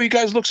said, "Oh, you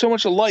guys look so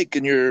much alike,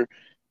 and your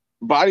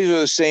bodies are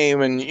the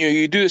same, and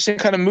you do the same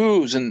kind of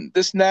moves, and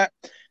this and that."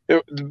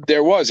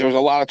 there was a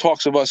lot of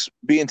talks of us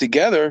being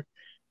together.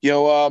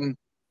 Me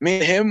and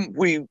him,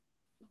 we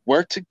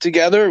worked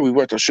together. We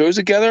worked on shows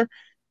together,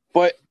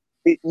 but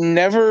it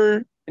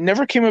never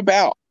came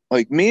about.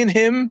 Like, me and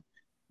him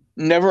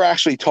never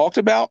actually talked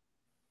about,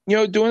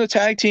 doing the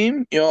tag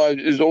team.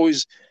 It was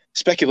always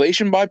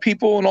speculation by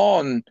people and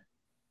all. And,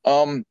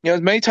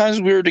 as many times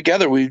as we were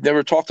together, we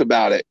never talked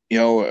about it,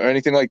 or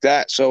anything like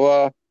that.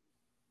 So,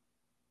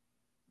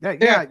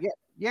 yeah.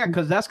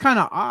 Because that's kind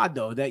of odd,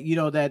 though,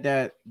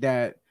 that,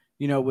 that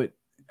with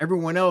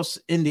everyone else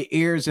in the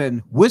ears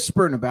and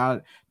whispering about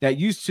it, that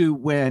used to,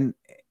 when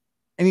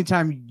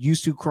anytime you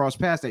used to cross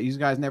paths, that you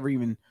guys never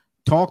even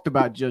talked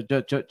about,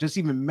 just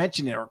even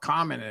mentioned it or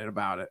commented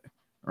about it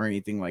or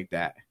anything like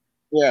that.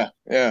 Yeah.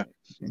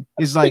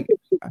 It's like,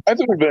 I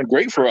think it's been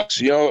great for us,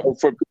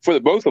 for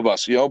the both of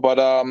us, but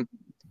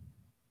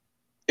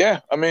yeah,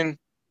 I mean,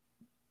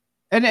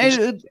 and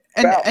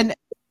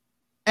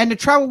the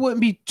travel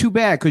wouldn't be too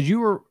bad because you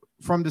were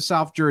from the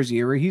South Jersey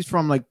area. He's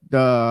from like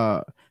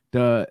the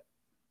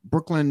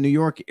Brooklyn, New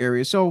York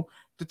area. So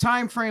the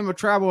time frame of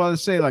travel, I would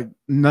say, like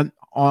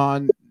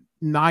on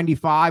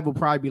 95 will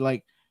probably be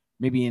like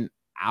maybe an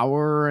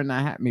hour and a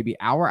half, maybe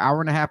hour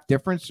and a half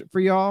difference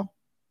for y'all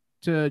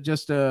to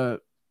just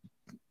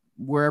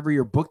wherever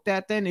you're booked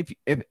at. Then if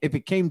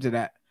it came to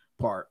that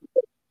part.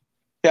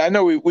 Yeah, I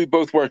know we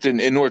both worked in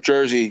North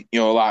Jersey, a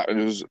lot. It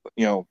was,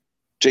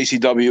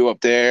 JCW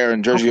up there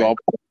and Jersey, okay.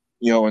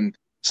 And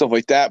stuff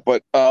like that.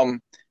 But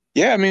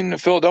yeah, I mean, the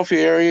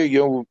Philadelphia area,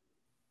 yeah,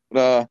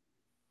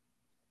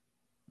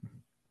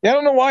 I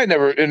don't know why it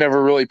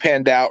never really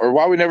panned out or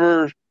why we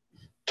never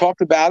talked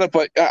about it.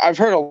 But I've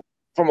heard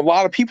from a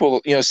lot of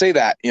people, say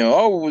that, it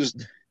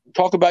was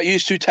talk about you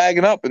two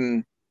tagging up,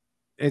 and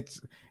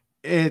it's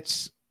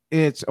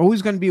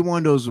always going to be one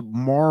of those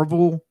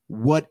Marvel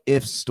what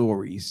if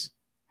stories.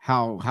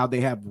 How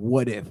they have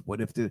what if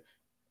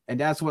and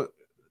that's going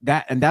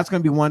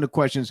to be one of the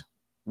questions.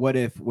 What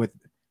if would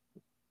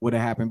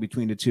have happened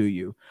between the two of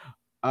you?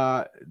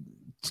 Tell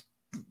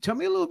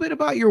me a little bit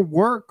about your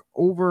work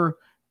over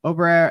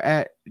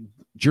at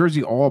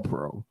Jersey All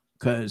Pro,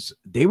 because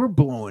they were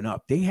blowing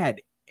up. They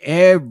had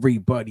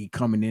everybody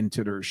coming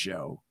into their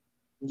show.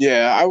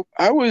 Yeah,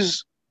 I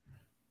went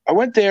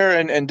there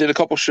and did a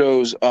couple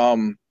shows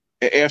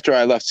after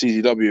I left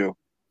CZW,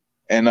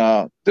 and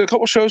did a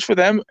couple shows for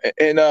them,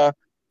 and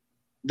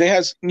they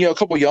had a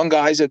couple young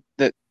guys that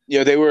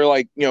they were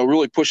like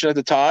really pushing at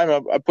the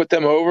time. I put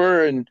them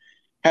over and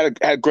had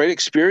a great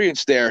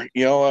experience there.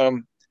 I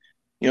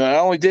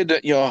only did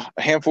a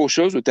handful of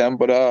shows with them,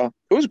 but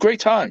it was a great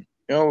time.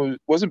 It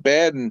wasn't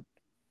bad, and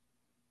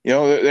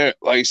they're,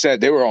 like I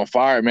said, they were on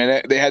fire,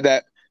 man. They had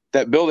that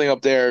building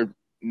up there.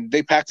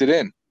 They packed it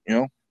in.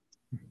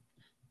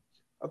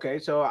 Okay,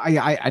 so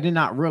I did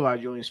not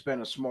realize you only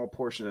spent a small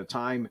portion of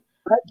time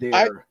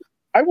there.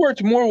 I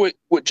worked more with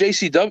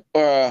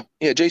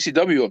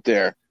JCW up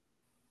there,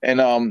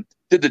 and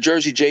did the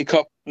Jersey J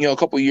Cup, a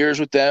couple of years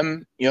with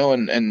them,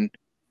 and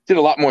did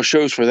a lot more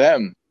shows for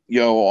them,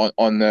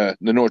 on the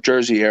North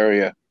Jersey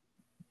area.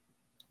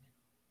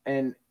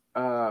 And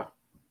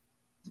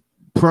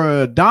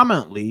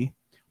predominantly,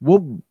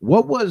 what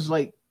was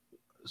like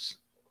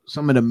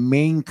some of the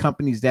main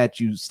companies that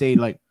you stayed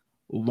like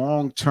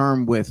long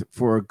term with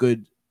for a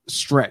good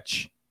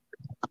stretch?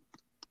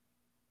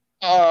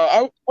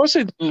 I would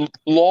say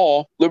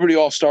Liberty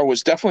All Star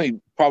was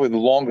definitely probably the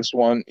longest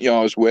one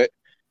I was with,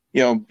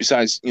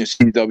 besides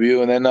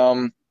CW, and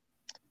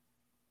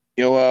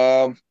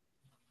then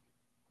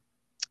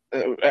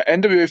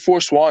NWA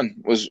Force One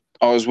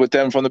I was with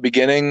them from the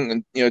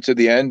beginning and to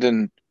the end,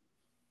 and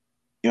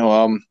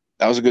that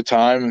was a good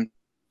time.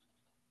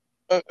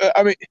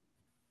 I mean,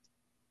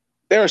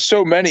 there are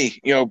so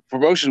many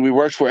promotions we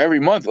worked for every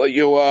month, like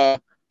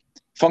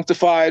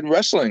Functified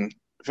Wrestling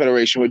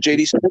Federation with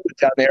JD Smith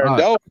down there in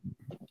Delaware.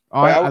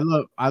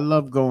 I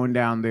love going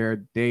down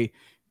there. They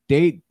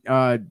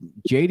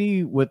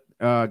JD with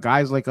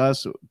guys like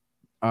us,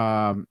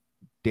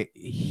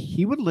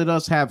 he would let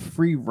us have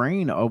free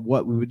reign of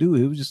what we would do.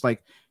 He was just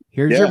like,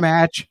 here's your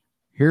match,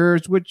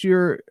 here's what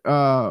you're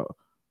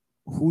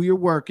who you're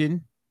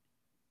working.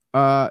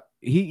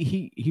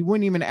 He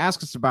wouldn't even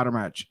ask us about a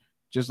match,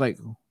 just like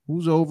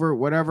who's over,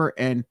 whatever,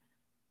 and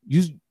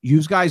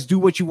you guys do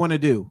what you want to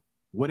do,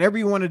 whatever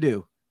you want to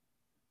do.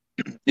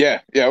 Yeah,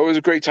 it was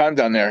a great time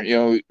down there.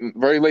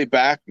 Very laid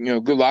back.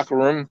 Good locker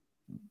room.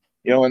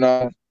 And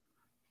I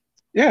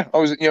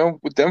was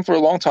with them for a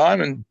long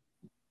time, and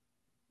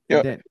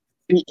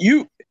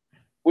you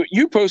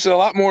posted a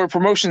lot more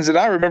promotions than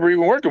I remember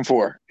even working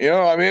for.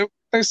 I mean,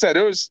 like I said,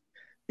 it was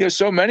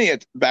so many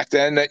back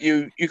then that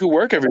you could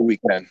work every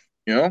weekend.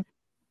 Yeah,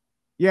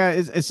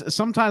 it's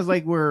sometimes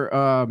like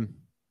where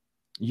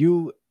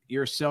you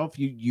yourself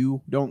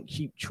you don't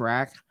keep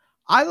track.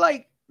 I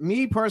like.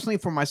 Me personally,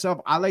 for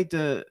myself, I like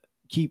to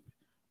keep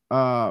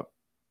a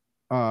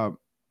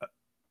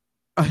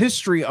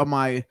history of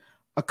my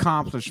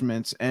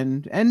accomplishments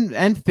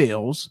and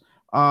fails.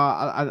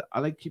 I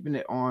like keeping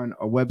it on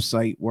a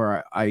website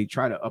where I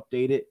try to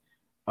update it,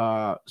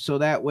 so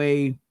that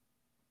way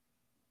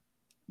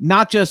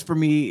not just for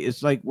me.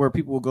 It's like where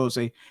people will go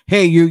say,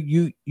 "Hey,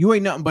 you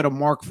ain't nothing but a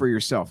mark for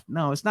yourself."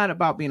 No, it's not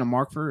about being a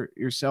mark for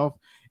yourself.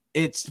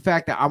 It's the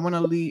fact that I want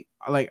to leave.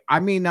 Like, I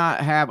may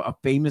not have a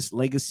famous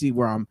legacy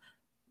where I'm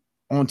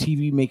on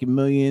TV making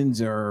millions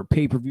or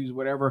pay-per-views,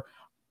 whatever.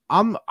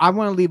 I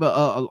want to leave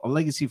a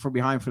legacy for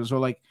behind for. So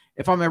like,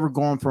 if I'm ever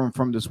gone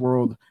from this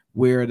world,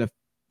 where the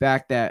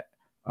fact that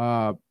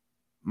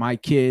my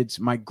kids,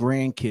 my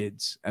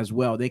grandkids as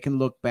well, they can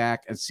look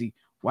back and see,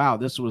 wow,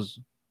 this was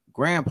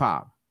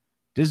grandpa.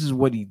 This is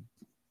what he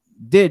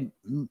did.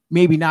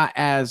 Maybe not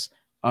as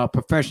a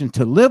profession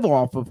to live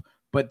off of,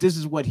 but this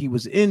is what he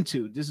was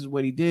into. This is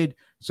what he did.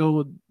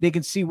 So they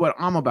can see what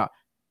I'm about.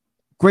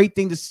 Great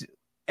thing to see.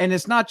 And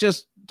it's not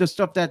just the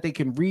stuff that they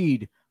can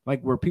read,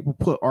 like where people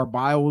put our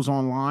bios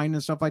online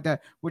and stuff like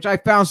that, which I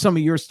found some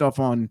of your stuff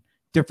on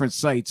different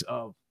sites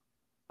of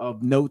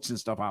notes and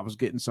stuff. I was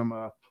getting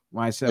some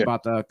when I said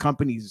about the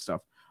companies and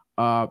stuff,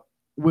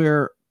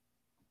 where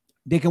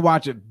they can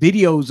watch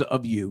videos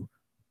of you,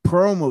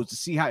 promos to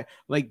see how,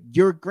 like,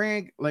 your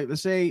like,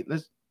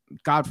 let's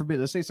God forbid,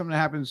 let's say something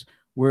happens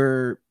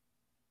where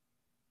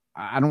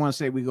I don't want to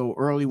say we go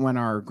early when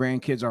our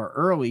grandkids are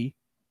early,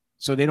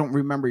 so they don't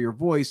remember your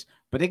voice,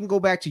 but they can go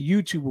back to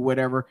YouTube or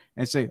whatever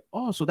and say,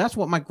 oh, so that's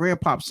what my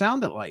grandpa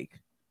sounded like.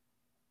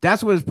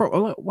 That's what his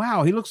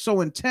wow, he looks so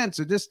intense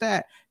or this,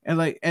 that. And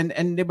like, and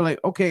they'll be like,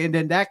 okay. And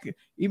then that,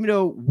 even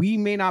though we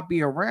may not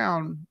be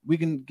around, we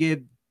can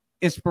give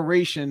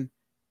inspiration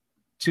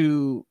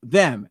to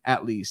them,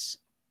 at least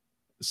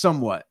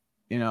somewhat,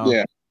 you know?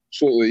 Yeah,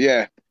 absolutely.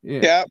 Yeah.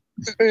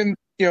 And,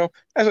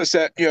 as I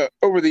said,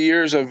 over the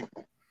years I've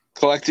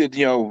collected,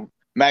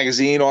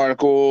 magazine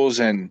articles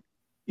and,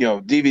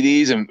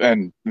 DVDs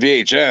and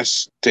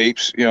VHS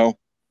tapes,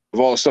 of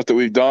all the stuff that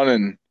we've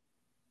done.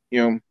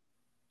 And,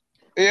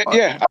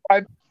 I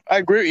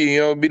agree with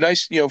you. It'd be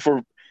nice,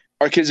 for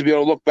our kids to be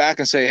able to look back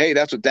and say, hey,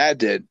 that's what dad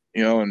did,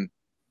 and,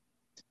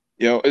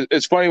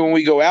 it's funny when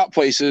we go out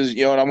places,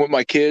 and I'm with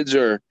my kids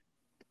or,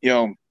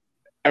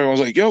 everyone's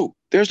like, yo,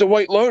 there's the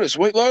White Lotus,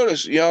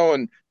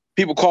 and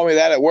people call me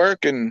that at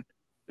work and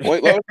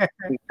White Lotus.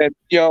 and,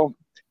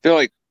 they're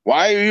like,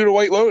 why are you the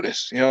White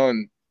Lotus?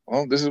 And,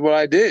 well, this is what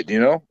I did,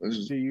 Do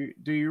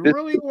you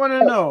really want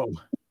to know?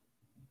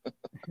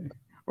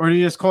 Or do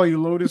you just call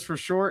you Lotus for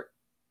short?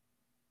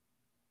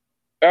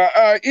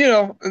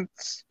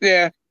 It's,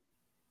 yeah.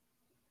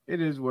 It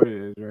is what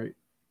it is, right?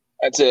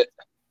 That's it.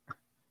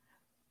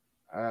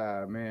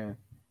 Man.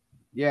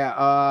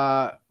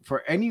 Yeah,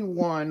 for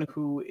anyone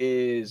who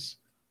is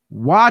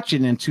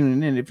watching and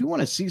tuning in, if you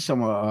want to see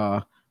some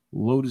of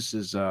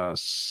Lotus's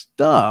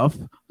stuff,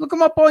 look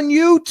him up on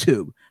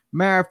YouTube.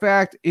 Matter of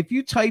fact, if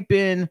you type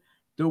in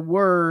the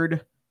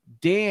word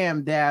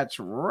Damn That's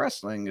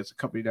Wrestling, it's a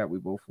company that we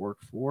both work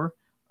for.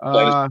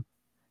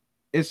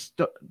 It's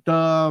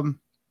the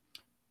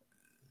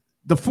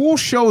full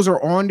shows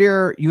are on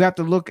there. You have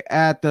to look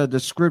at the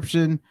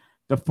description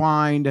to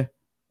find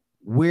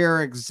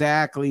where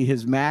exactly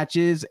his match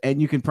is,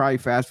 and you can probably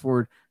fast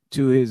forward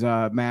to his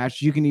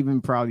match. You can even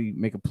probably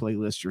make a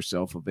playlist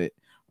yourself of it,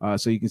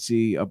 so you can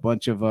see a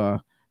bunch of man,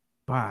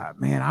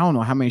 I don't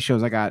know how many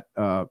shows I got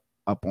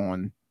up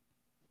on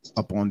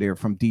there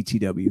from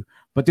DTW,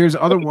 but there's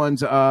other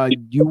ones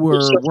you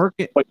were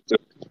working.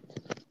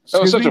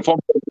 That was such a fun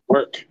place to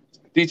work.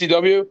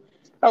 DTW,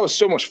 that was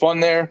so much fun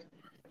there.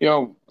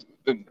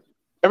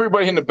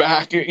 Everybody in the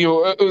back, it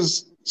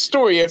was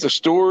story after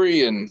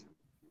story, and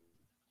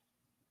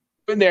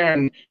been there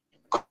and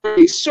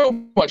create so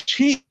much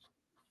heat.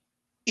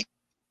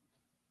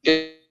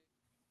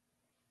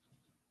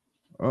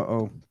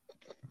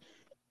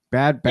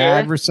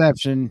 Bad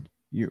reception.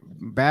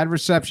 Bad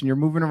reception. You're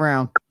moving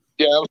around.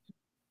 Yeah.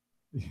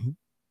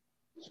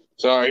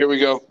 Sorry, here we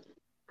go.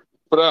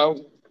 But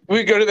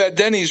we go to that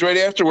Denny's right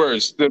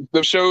afterwards, the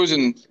shows,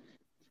 and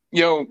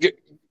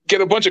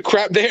get a bunch of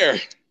crap there.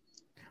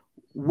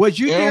 Was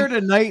you there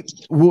tonight?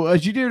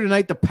 Was you there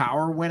tonight? The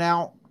power went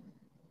out.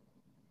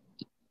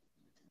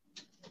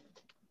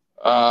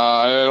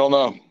 I don't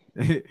know.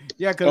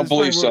 Yeah, because don't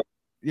believe so.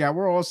 Yeah,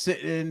 we're all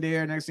sitting in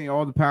there. Next thing,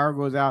 all the power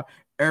goes out.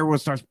 Everyone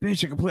starts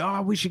bitching, complaining.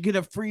 Oh, we should get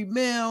a free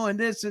meal and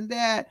this and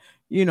that.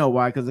 You know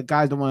why? Because the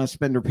guys don't want to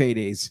spend their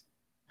paydays.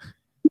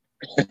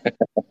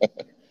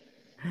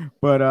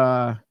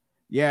 But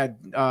we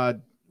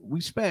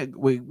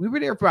were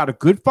there for about a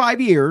good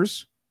 5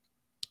 years.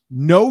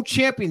 No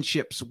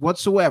championships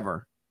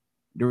whatsoever.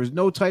 There was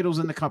no titles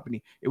in the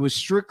company. It was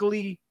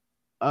strictly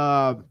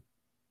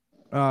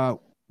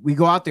we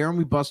go out there and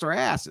we bust our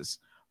asses.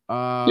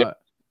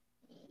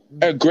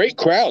 Great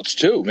crowds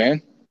too,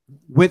 man.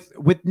 With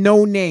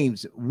no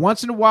names.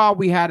 Once in a while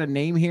we had a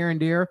name here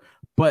and there,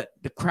 but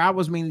the crowd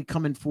was mainly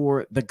coming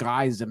for the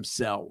guys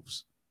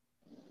themselves.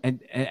 And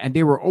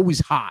they were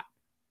always hot.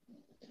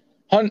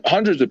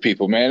 Hundreds of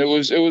people, man. It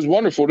was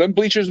wonderful. Them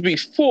bleachers would be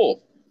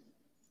full.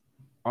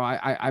 Oh,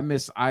 I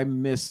miss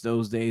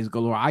those days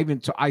galore. I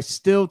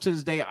still to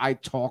this day I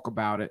talk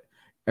about it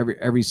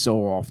every so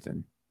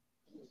often.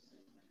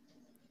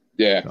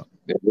 Yeah,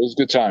 it was a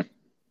good time.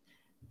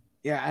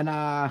 Yeah, and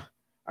I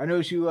I know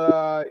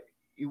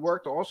you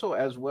worked also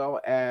as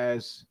well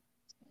as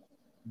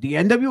the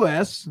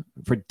NWS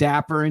for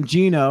Dapper and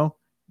Gino.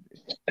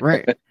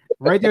 Right,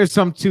 right there's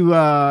some two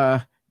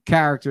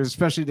characters,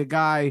 especially the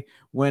guy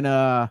when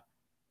you're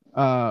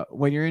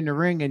in the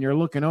ring and you're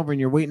looking over and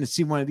you're waiting to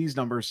see one of these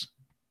numbers.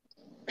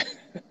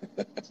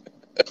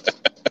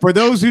 For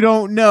those who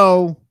don't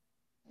know,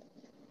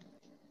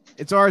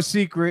 it's our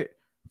secret.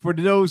 For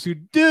those who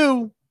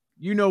do,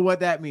 you know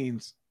what that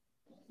means.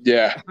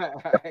 Yeah.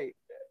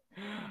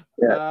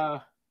 Yeah.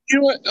 You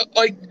know what?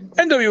 Like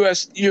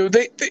NWS, you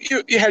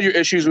had your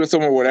issues with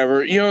them or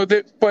whatever,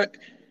 but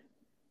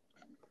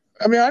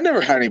I mean, I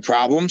never had any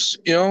problems,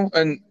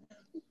 and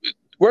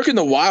working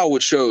the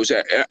Wildwood shows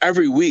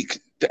every week,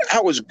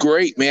 that was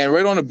great, man.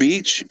 Right on the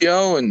beach,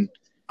 and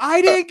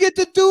I didn't get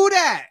to do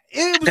that.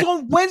 It was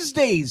on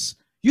Wednesdays.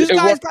 You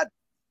guys got.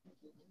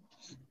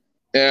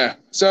 Yeah.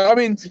 So I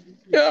mean,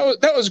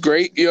 that was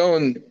great,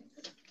 and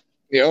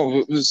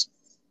it was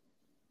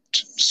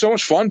so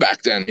much fun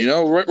back then.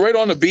 Right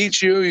on the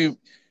beach, you're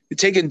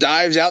taking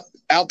dives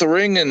out the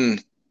ring,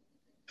 and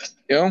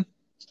Yeah.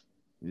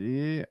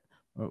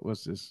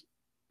 What's this?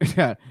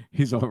 Yeah,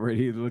 he's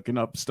already looking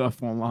up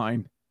stuff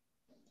online.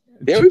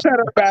 Yeah, we've had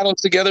our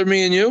battles together,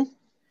 me and you.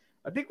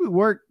 I think we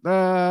worked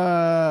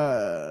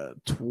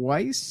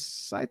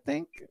twice. I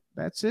think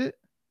that's it.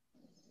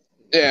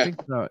 Yeah. I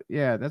think so.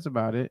 Yeah, that's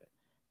about it.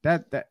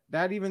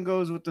 That even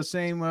goes with the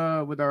same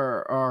with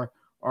our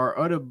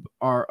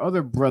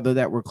other brother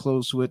that we're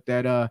close with.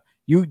 That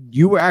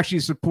you were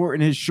actually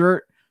supporting his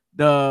shirt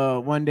the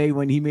one day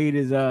when he made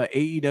his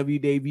AEW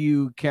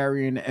debut,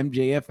 carrying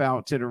MJF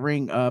out to the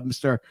ring.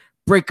 Mr.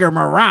 Breaker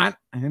Morant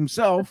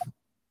himself.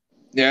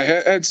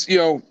 Yeah, that's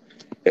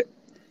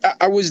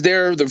I was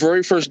there the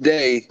very first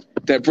day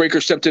that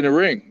Breaker stepped in the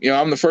ring.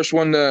 I'm the first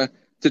one to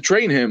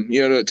train him.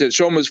 To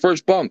show him his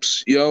first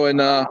bumps.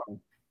 And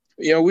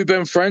we've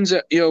been friends.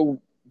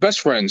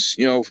 Best friends.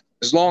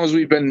 As long as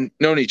we've been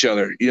known each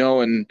other.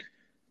 And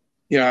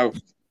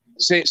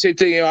same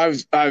thing.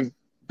 I've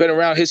been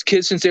around his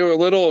kids since they were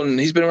little, and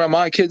he's been around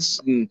my kids,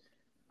 and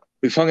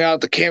we've hung out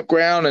at the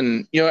campground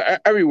and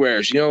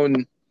everywhere.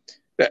 And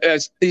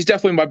he's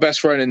definitely my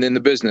best friend in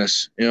the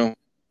business.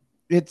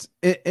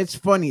 It's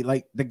funny,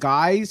 like the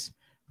guys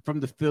from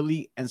the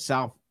Philly and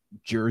South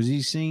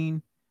Jersey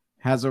scene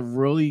has a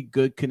really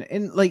good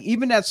and like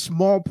even that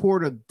small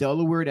port of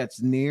Delaware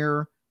that's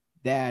near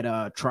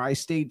that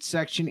tri-state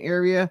section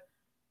area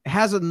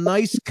has a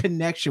nice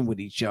connection with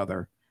each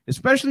other,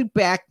 especially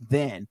back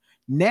then.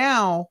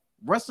 Now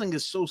wrestling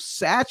is so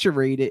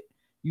saturated,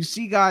 you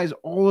see guys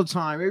all the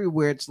time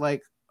everywhere. It's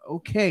like,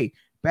 okay,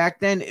 back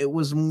then it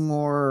was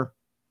more,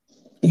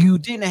 you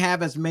didn't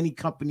have as many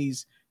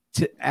companies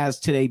as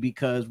today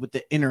because with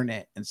the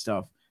internet and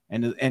stuff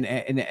and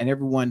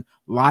everyone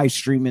live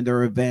streaming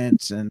their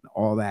events and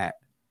all that.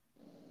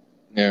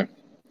 Yeah.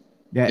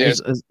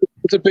 It's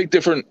a big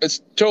different. It's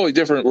totally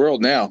different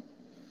world now.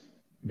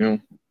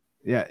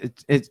 Yeah,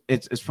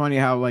 it's funny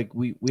how like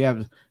we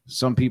have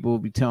some people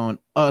be telling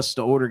us,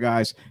 the older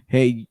guys,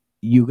 hey,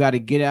 you got to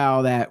get out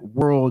of that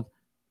world.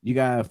 You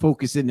got to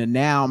focus in the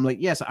now. I'm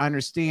like, yes, I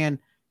understand.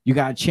 You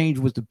got to change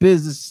with the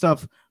business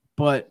stuff,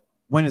 but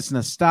when it's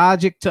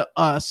nostalgic to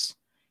us,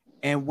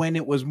 and when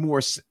it was more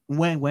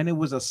when it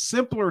was a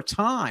simpler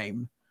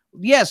time,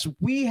 yes,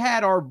 we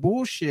had our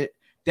bullshit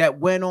that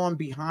went on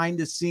behind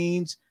the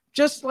scenes,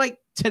 just like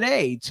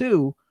today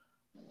too.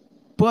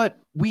 But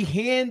we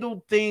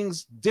handled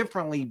things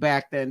differently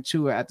back then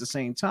too. At the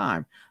same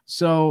time,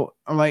 so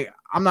like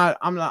I'm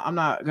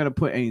not gonna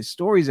put any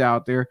stories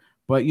out there,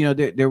 but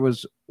there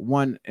was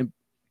one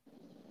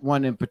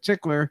in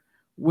particular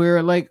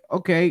where like,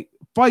 okay,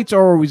 fights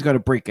are always gonna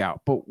break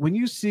out, but when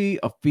you see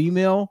a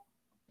female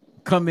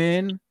come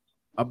in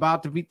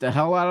about to beat the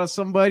hell out of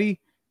somebody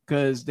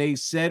because they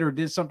said or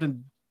did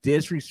something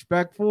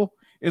disrespectful,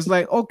 it's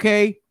like,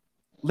 okay,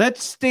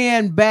 let's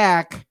stand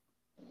back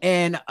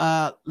and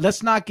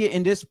let's not get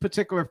in this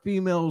particular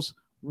female's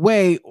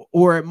way,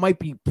 or it might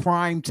be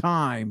prime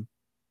time.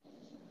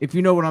 If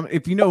you know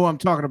who I'm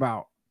talking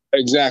about.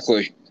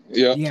 Exactly.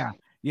 Yeah.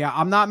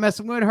 I'm not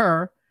messing with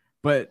her,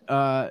 but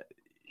I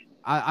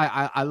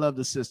love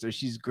the sister.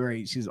 She's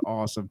great. She's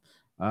awesome.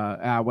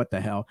 What the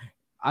hell?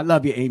 I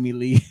love you, Amy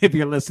Lee, if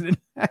you're listening.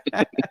 I've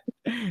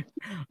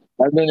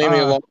known Amy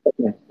a long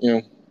time.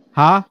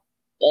 Huh?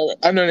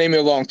 I've known Amy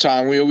a long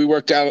time. We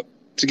worked out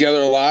together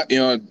a lot.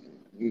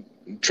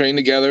 Trained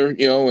together.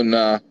 And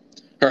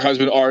her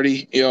husband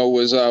Artie,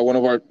 was one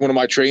of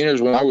my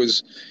trainers when I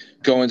was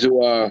going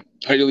to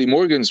Heidi Lee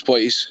Morgan's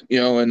place.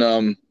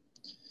 And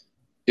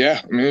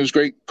yeah, I mean, it was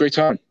great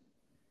time.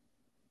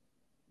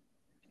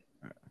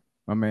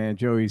 My man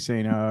Joey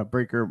saying,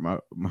 Breaker,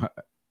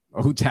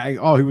 who tag?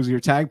 Oh, he was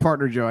your tag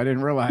partner, Joe. I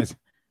didn't realize.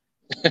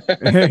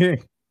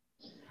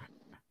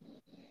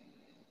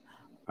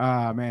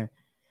 Man.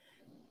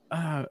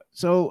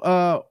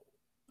 So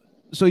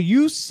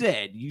you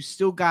said you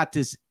still got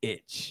this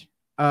itch.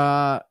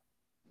 How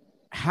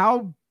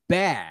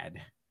bad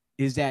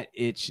is that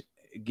itch?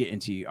 get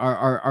into you.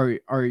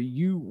 Are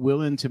you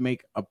willing to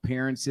make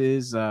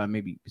appearances?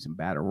 Maybe some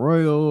battle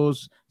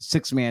royals,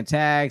 6-man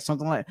tag,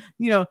 something like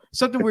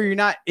something where you're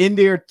not in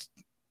there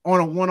on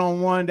a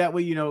one-on-one. That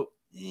way,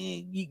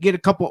 you get a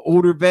couple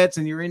older vets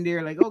and you're in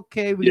there like,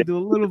 okay, we can do a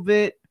little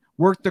bit,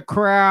 work the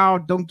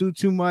crowd, don't do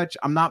too much.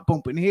 I'm not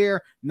bumping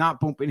here, not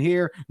bumping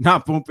here,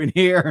 not bumping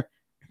here.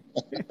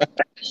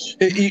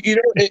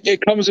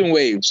 It comes in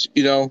waves,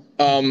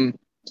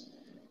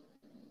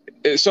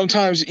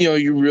 sometimes, I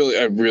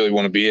really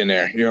want to be in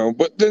there,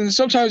 but then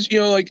sometimes,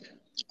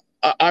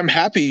 I'm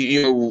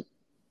happy,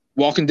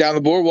 walking down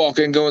the boardwalk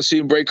and going see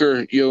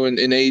Breaker, in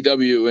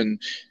AEW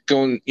and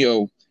going,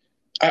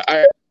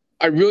 I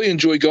really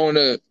enjoy going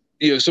to,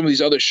 some of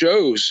these other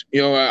shows.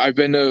 I've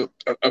been to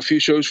a few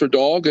shows for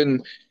Dog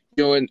and,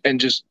 and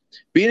just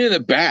being in the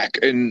back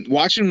and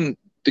watching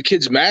the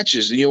kids'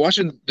 matches, and,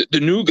 watching the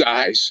new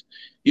guys,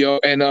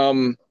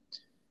 and,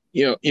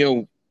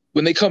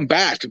 when they come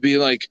back, being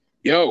like,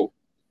 yo,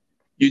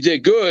 you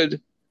did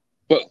good,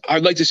 but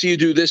I'd like to see you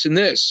do this and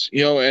this,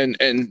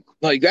 and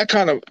like that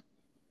kind of,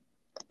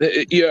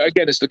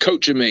 again, it's the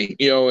coach in me,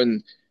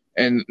 and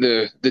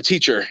the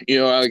teacher,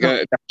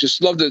 I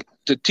just love to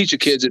teach the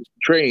kids and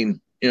train,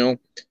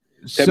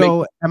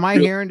 So am I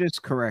hearing this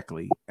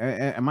correctly?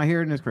 Am I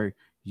hearing this correctly?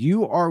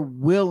 You are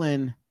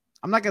willing,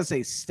 I'm not going to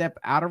say step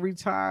out of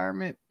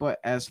retirement, but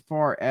as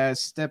far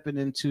as stepping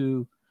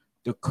into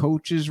the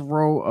coach's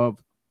role of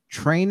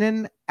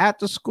training at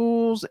the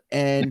schools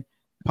and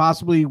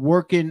possibly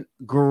working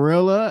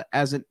guerrilla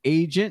as an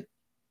agent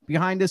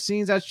behind the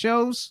scenes at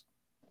shows?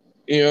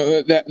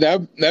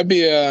 That'd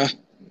be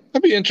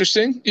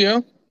interesting,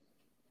 Yeah,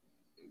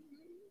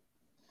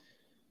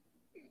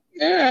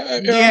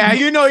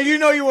 you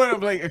want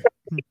to like.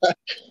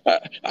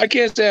 I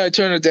can't say I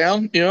turn it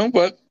down,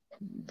 but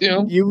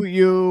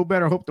you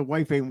better hope the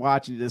wife ain't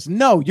watching this.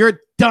 No,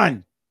 you're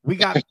done. We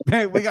got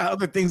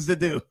other things to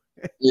do.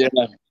 Yeah.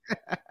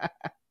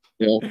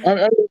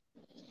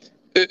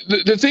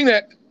 The thing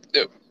that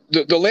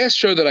the last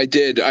show that I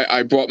did,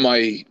 I brought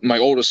my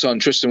oldest son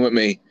Tristan with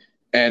me,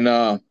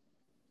 and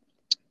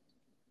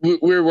we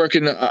were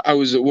working. I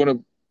was at one of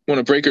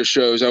Breaker's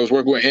shows. I was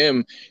working with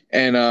him,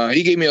 and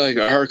he gave me like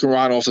a Hurricane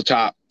Rod off the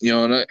top,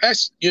 and I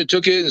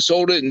took it and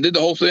sold it and did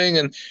the whole thing.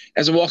 And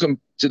as I'm walking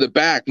to the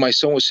back, my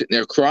son was sitting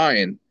there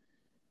crying,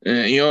 and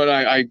and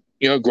I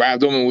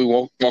grabbed him and we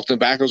walked in the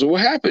back. I was like,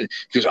 "What happened?"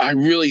 Because I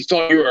really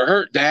thought you were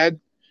hurt, Dad.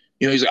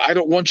 He's like, "I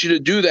don't want you to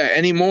do that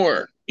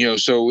anymore."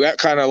 So that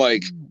kind of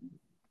put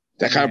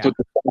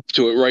the stop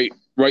to it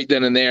right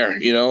then and there,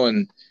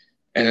 and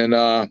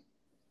then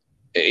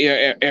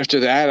after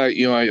that,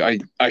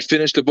 I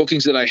finished the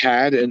bookings that I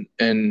had,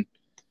 and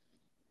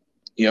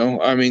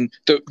I mean,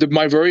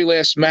 my very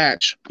last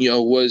match,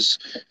 was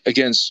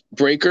against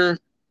Breaker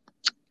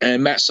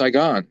and Matt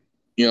Saigon,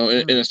 in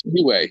a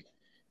 3-way,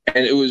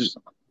 and it was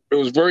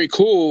very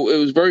cool. It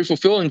was very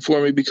fulfilling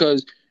for me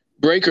because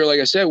Breaker, like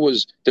I said,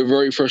 was the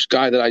very first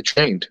guy that I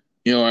trained,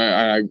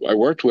 I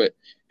worked with,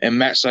 and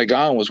Matt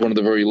Saigon was one of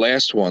the very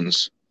last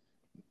ones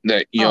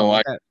that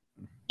I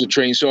to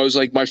train. So I was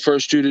like my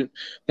first student,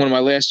 one of my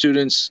last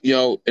students, in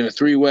a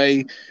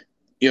 3-way.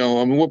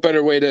 I mean, what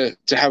better way to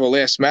have a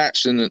last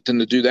match than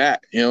to do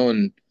that,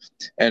 and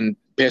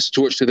pass the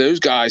torch to those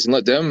guys and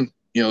let them,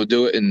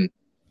 do it. And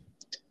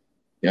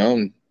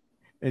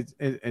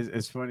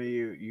it's funny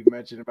you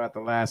mentioned about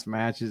the last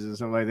matches and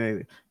stuff like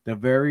that. The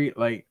very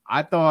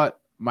I thought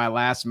my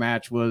last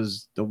match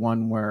was the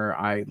one where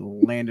I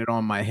landed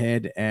on my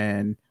head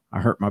and I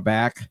hurt my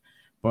back,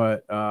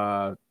 but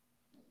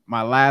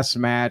my last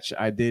match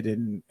I did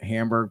in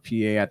Hamburg,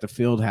 PA at the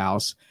Field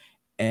House,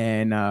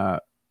 and so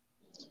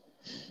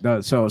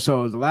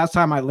the last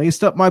time I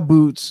laced up my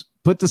boots,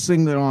 put the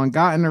singlet on,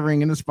 got in the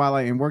ring in the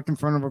spotlight, and worked in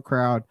front of a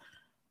crowd,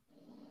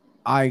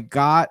 I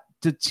got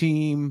the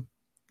team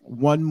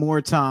one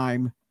more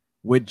time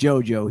with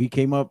JoJo. He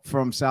came up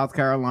from South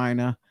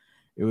Carolina.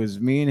 It was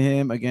me and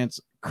him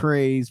against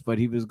Craze, but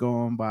he was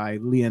going by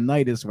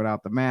Leonidas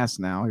without the mask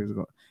now. He was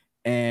going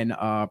and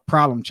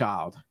Problem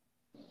Child.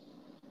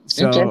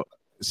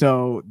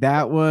 So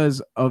that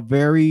was a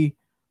very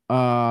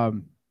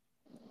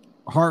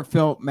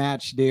heartfelt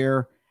match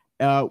there.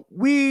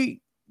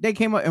 They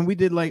came up and we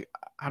did I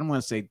don't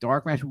want to say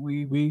dark match.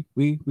 We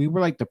were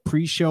like the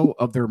pre-show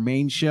of their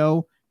main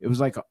show. It was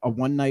like a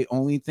one night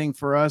only thing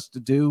for us to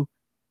do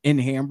in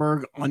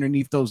Hamburg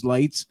underneath those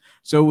lights.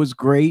 So it was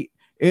great.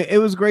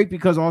 It was great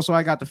because also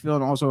I got the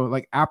feeling also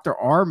after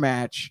our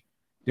match,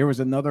 there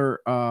was another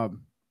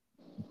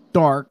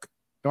dark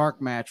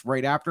match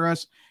right after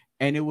us.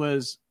 And it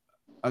was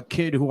a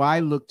kid who I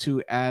looked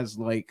to as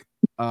my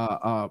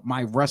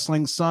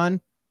wrestling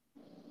son.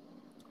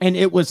 And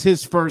it was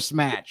his first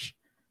match,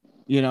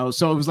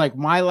 so it was like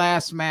my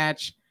last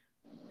match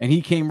and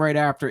he came right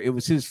after. It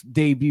was his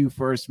debut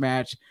first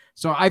match.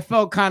 So I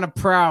felt kind of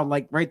proud,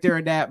 right there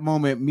in that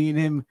moment, me and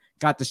him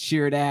got to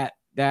share that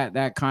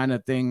kind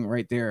of thing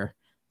right there.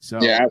 So,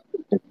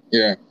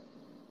 yeah.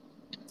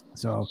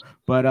 So,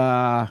 but,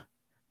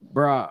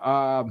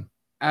 bruh,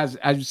 as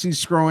you see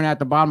scrolling at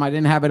the bottom, I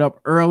didn't have it up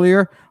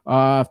earlier.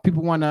 If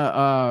people want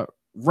to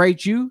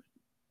rate you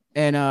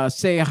and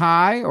say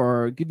hi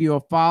or give you a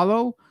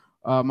follow,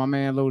 my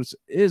man Lotus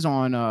is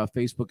on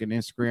Facebook and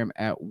Instagram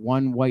at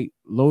One White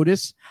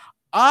Lotus.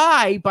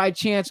 I, by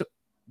chance,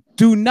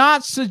 do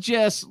not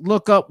suggest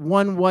look up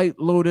One White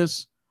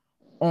Lotus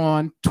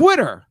on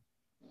Twitter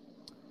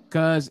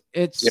because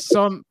it's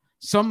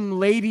some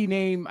lady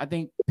named, I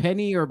think,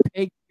 Penny or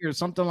Peggy or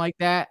something like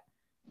that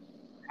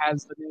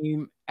has the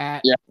name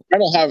at. Yeah, I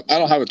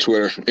don't have a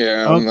Twitter.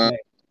 Yeah, Okay.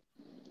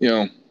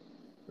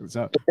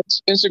 So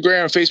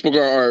Instagram and Facebook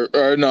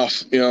are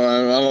enough. I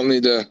don't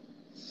need to.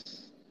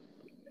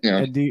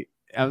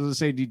 I was gonna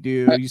say, do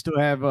you still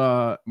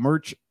have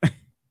merch?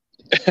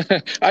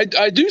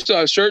 I do still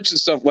have shirts and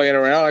stuff laying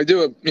around. I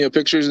do have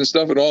pictures and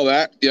stuff and all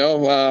that.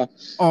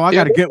 I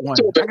gotta get one.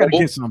 I gotta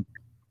get some.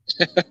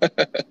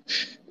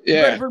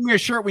 Yeah, bring me a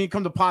shirt when you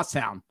come to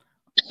Pottstown.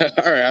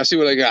 All right, I'll see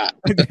what I got.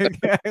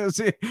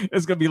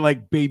 It's gonna be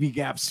like Baby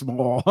Gap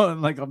small.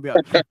 Like I'm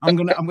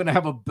gonna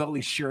have a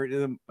belly shirt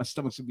and my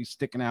stomach's gonna be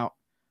sticking out.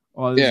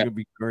 Oh, this is gonna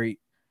be great.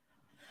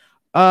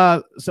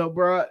 So,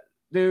 bro,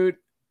 dude,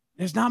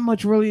 there's not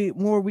much really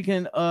more we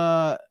can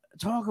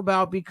talk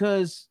about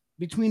because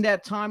between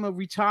that time of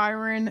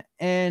retiring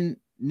and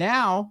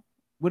now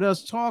with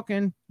us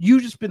talking, you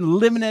just been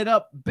living it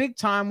up big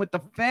time with the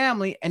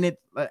family, and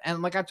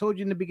like I told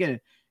you in the beginning,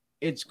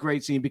 it's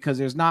great seeing because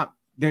there's not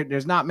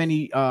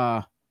many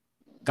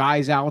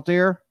guys out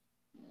there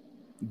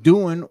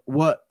doing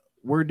what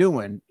we're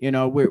doing.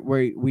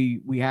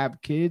 We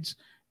have kids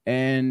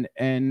and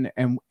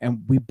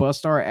we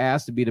bust our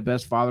ass to be the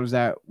best fathers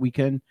that we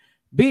can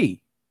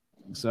be.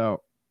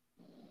 So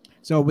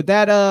with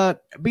that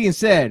being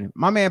said,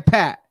 my man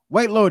Pat,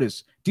 White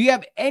Lotus, do you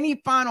have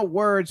any final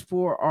words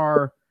for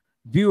our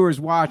viewers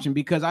watching?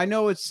 Because I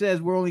know it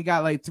says we're only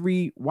got like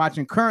 3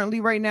 watching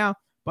currently right now,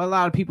 but a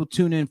lot of people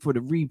tune in for the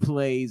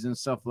replays and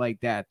stuff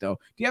like that, though.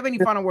 Do you have any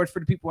final words for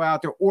the people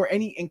out there or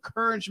any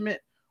encouragement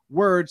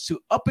words to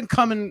up and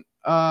coming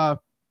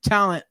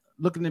talent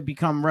looking to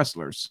become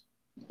wrestlers?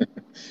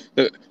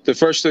 The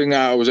first thing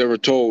I was ever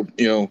told,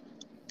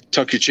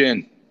 tuck your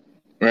chin,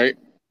 right?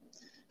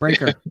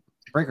 Breaker,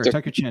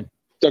 tuck your chin.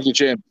 Tuck your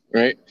chin,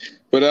 right?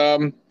 But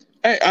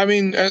I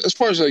mean, as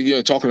far as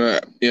talking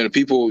to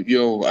people,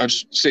 I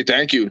just say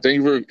thank you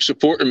for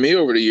supporting me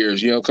over the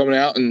years. Coming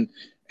out and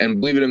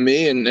believing in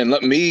me and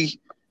letting me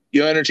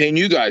entertain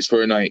you guys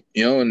for a night.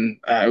 And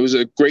it was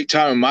a great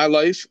time in my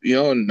life.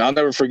 And I'll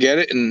never forget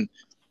it. And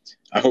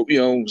I hope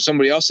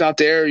somebody else out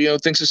there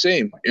thinks the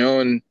same.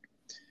 And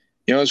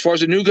as far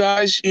as the new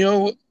guys,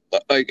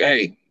 like,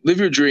 hey, live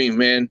your dream,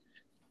 man.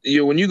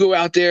 When you go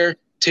out there,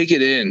 take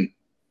it in.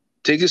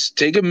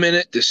 Take a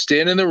minute to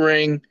stand in the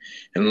ring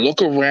and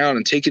look around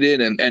and take it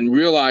in and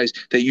realize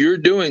that you're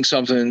doing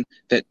something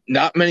that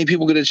not many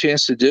people get a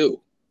chance to do,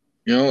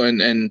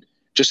 and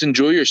just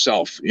enjoy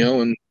yourself,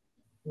 and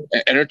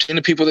entertain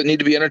the people that need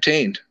to be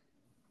entertained.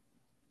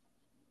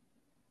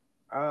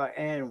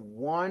 And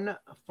one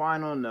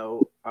final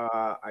note,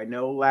 I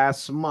know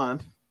last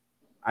month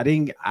I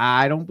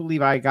don't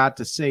believe I got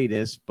to say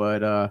this,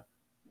 but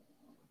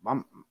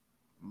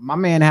my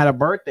man had a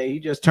birthday. He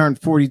just turned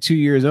 42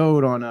 years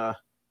old on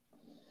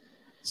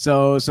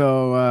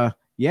so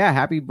yeah,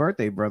 happy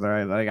birthday, brother.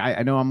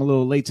 I know I'm a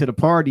little late to the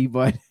party,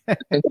 but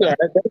thank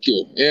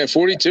you. Yeah,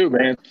 42,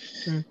 man.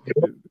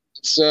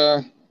 It's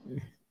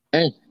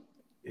hey.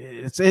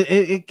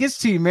 It gets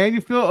to you, man. You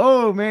feel,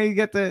 oh man, you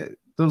get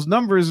those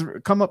numbers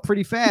come up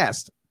pretty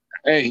fast.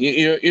 Hey,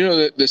 you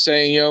know the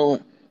saying,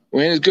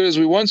 we ain't as good as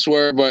we once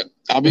were, but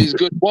I'll be as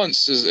good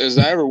once as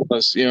I ever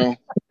was,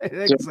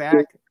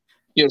 Exactly.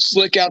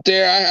 Slick out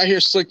there. I hear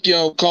Slick,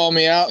 call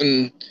me out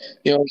and,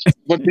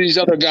 what these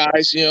other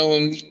guys,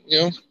 and,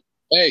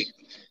 hey,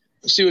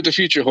 we'll see what the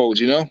future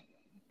holds,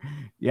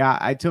 Yeah,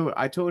 I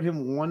told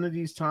him one of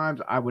these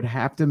times I would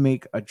have to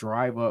make a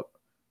drive up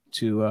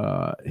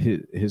to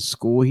his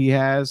school he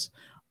has.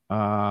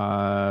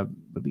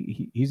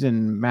 He's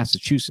in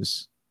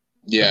Massachusetts.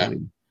 Yeah.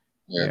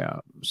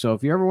 So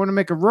if you ever want to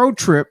make a road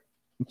trip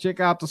and check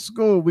out the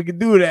school, we can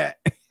do that.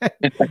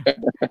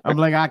 I'm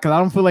like, because I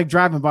don't feel like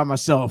driving by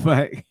myself.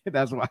 Right?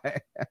 That's why.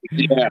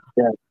 Yeah.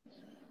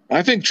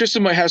 I think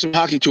Tristan might have some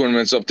hockey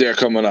tournaments up there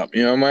coming up.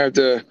 I might have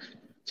to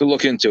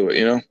look into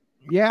it.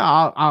 Yeah,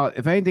 I'll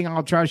if anything,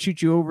 I'll try to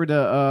shoot you over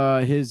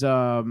to his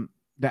the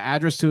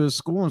address to his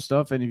school and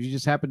stuff. And if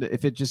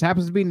it just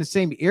happens to be in the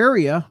same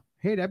area,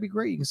 hey, that'd be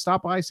great. You can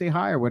stop by, say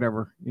hi or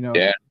whatever.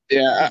 Yeah.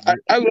 Yeah,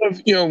 I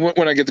love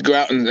when I get to go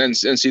out and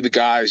see the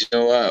guys.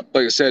 Like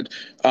I said,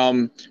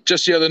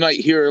 just the other night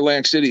here at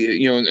Atlantic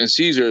City, in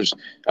Caesars,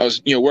 I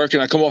was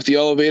working. I come off the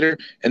elevator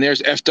and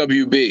there's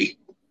FWB,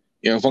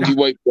 Funky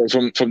White Boy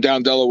from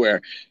down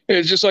Delaware.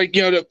 It's just like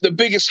the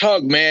biggest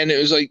hug, man. It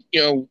was like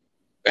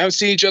haven't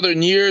seen each other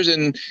in years,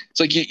 and it's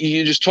like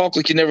you just talk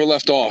like you never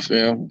left off.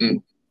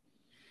 And,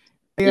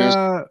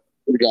 the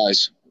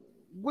guys.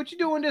 What you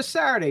doing this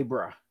Saturday,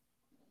 bro?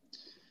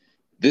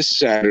 This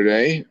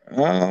Saturday,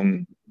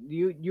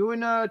 you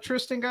and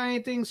Tristan got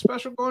anything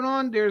special going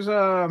on? There's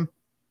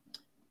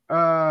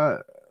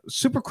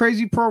Super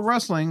Crazy Pro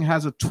Wrestling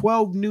has a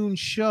 12 noon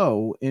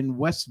show in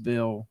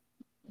Westville,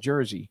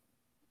 Jersey.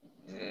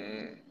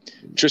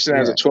 Tristan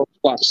has a 12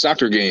 o'clock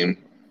soccer game.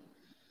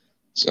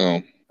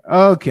 So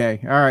okay,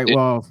 all right.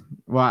 Well,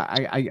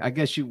 I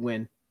guess you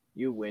win.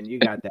 You win. You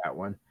got that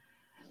one.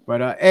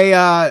 But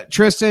hey,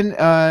 Tristan,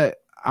 I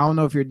don't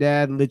know if your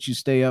dad let you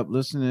stay up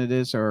listening to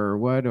this or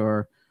what,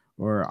 or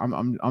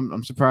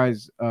I'm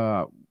surprised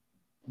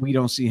we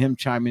don't see him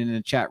chiming in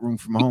the chat room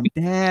from home.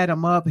 Dad,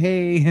 I'm up.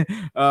 Hey,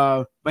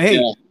 but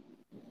hey,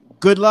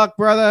 good luck,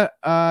 brother.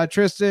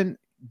 Tristan,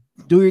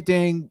 do your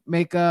thing.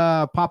 Make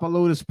Papa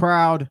Lotus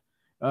proud.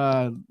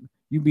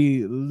 You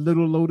be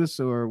Little Lotus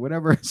or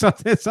whatever,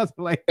 something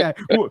like that.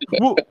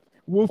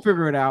 We'll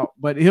figure it out.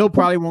 But he'll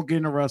probably won't get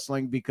into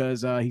wrestling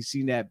because he's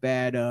seen that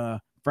bad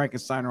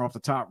Frankensteiner off the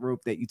top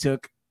rope that you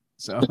took.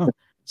 So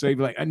he'd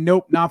be like,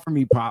 nope, not for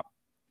me, Pop.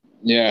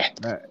 Yeah.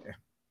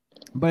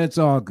 But it's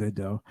all good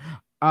though.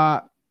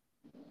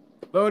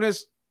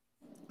 Lotus,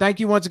 thank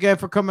you once again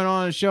for coming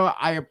on the show.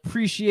 I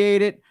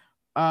appreciate it.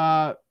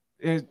 Like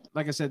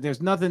I said,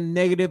 there's nothing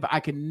negative I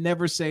can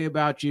never say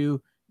about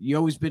you. You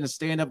always been a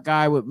stand-up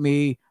guy with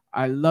me.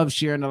 I love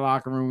sharing the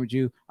locker room with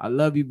you. I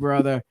love you,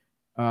 brother.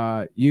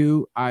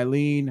 You,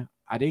 Eileen.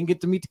 I didn't get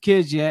to meet the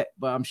kids yet,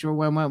 but I'm sure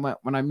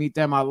when I meet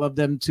them, I love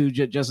them too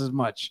just as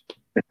much.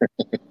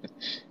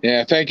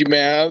 Yeah, thank you,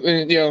 man.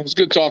 It's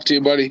good to talk to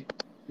you, buddy.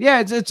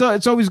 Yeah,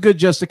 it's always good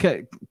just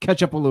to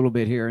catch up a little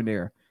bit here and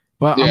there.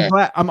 But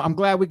yeah. I'm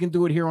glad we can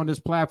do it here on this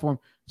platform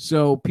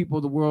so people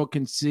of the world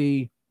can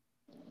see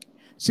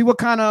what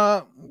kind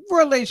of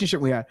relationship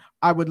we had.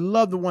 I would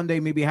love to one day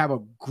maybe have a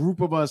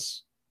group of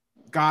us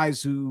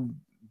guys who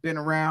been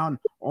around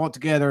all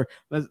together.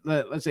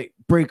 Let's say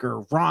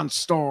Breaker, Ron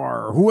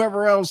Starr, or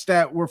whoever else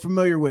that we're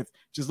familiar with.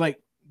 Just like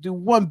do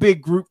one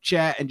big group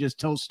chat and just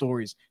tell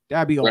stories.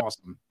 That'd be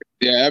awesome.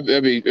 Yeah,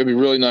 that'd be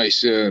really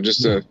nice.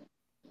 Just to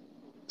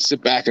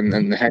sit back and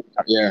hang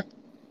out. Yeah.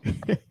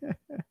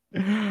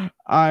 All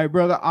right,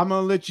 brother. I'm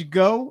gonna let you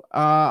go.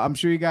 I'm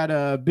sure you got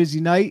a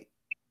busy night.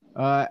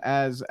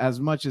 As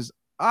much as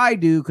I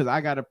do, because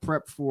I got to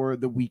prep for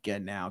the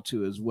weekend now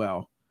too as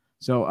well.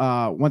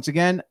 So once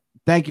again,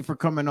 thank you for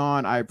coming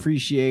on. I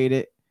appreciate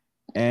it,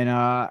 and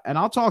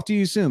I'll talk to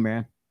you soon,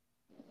 man.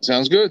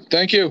 Sounds good.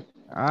 Thank you.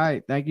 All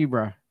right, thank you,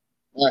 bro.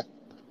 All right.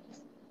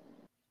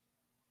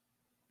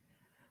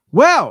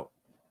 Well,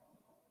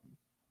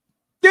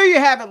 there you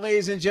have it,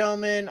 ladies and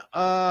gentlemen.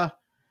 The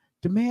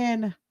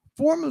man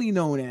formerly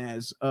known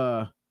as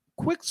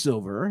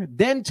Quicksilver,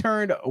 then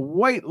turned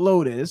White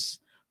Lotus.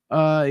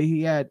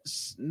 He had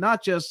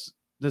not just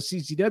the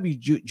CCW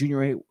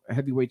junior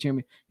heavyweight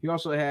champion. He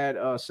also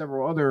had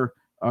several other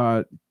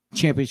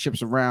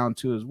championships around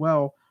too as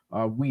well.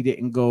 We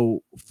didn't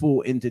go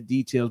full into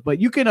details, but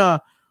you can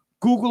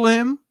Google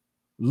him,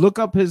 look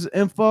up his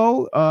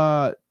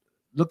info,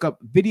 look up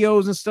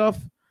videos and stuff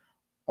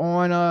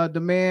on the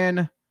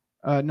man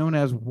known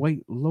as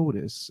White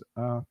Lotus.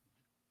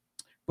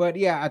 But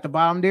yeah, at the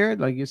bottom there,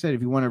 like you said,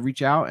 if you want to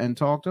reach out and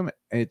talk to him,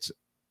 it's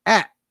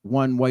at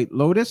One White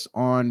Lotus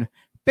on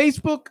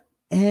Facebook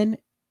and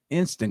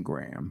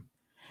Instagram.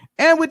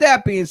 And with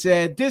that being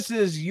said, this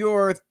is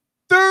your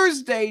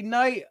Thursday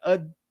night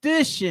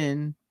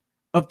edition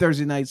of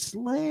Thursday Night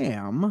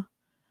Slam.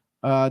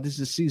 This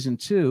is season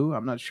 2.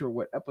 I'm not sure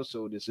what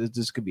episode this is.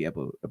 This could be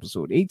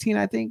episode 18,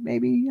 I think,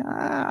 maybe.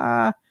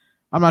 I'm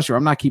not sure.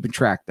 I'm not keeping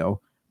track though,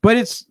 but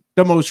it's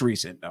the most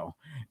recent though.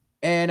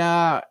 And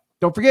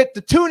don't forget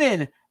to tune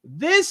in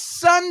this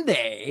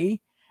Sunday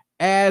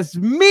as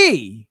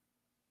me,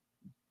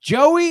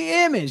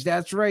 Joey Image,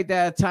 that's right,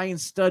 that Italian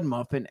stud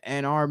muffin,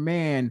 and our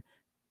man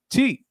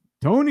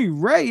Tony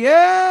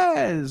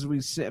Reyes. We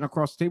sitting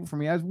across the table from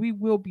me as we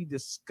will be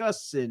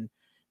discussing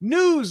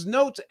news,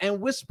 notes,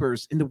 and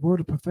whispers in the world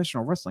of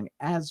professional wrestling,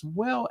 as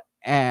well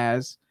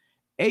as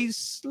a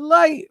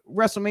slight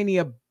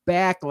WrestleMania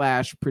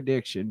Backlash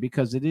prediction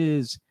because it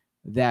is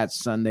that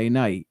Sunday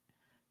night.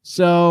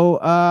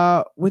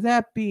 So with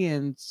that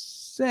being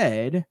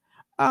said,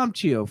 I'm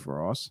Chio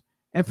Frost.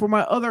 And for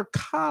my other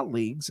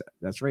colleagues,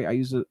 that's right, I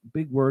use a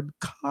big word,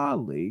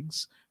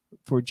 colleagues,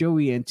 for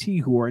Joey and T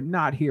who are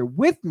not here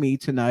with me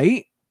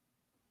tonight,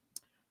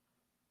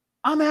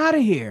 I'm out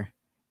of here.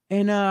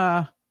 And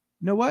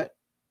you know what?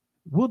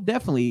 We'll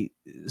definitely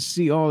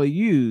see all of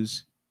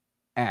yous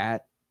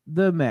at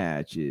the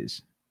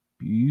matches.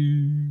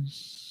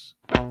 Peace.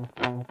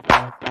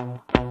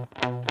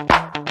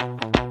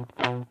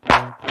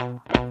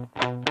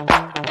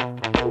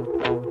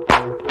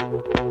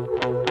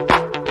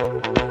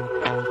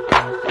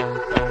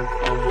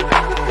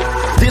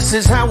 This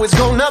is how it's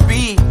gonna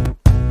be.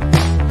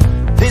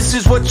 This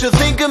is what you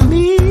think of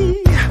me.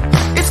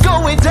 It's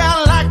going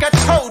down like I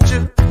told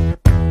you.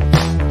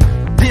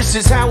 This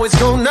is how it's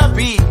gonna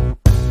be.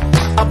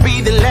 I'll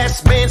be the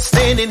last man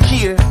standing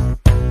here.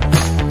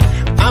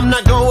 I'm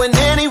not going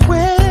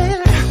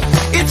anywhere.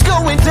 It's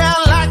going down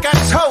like I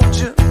told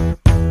you.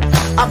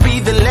 I'll be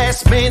the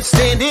last man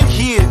standing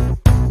here.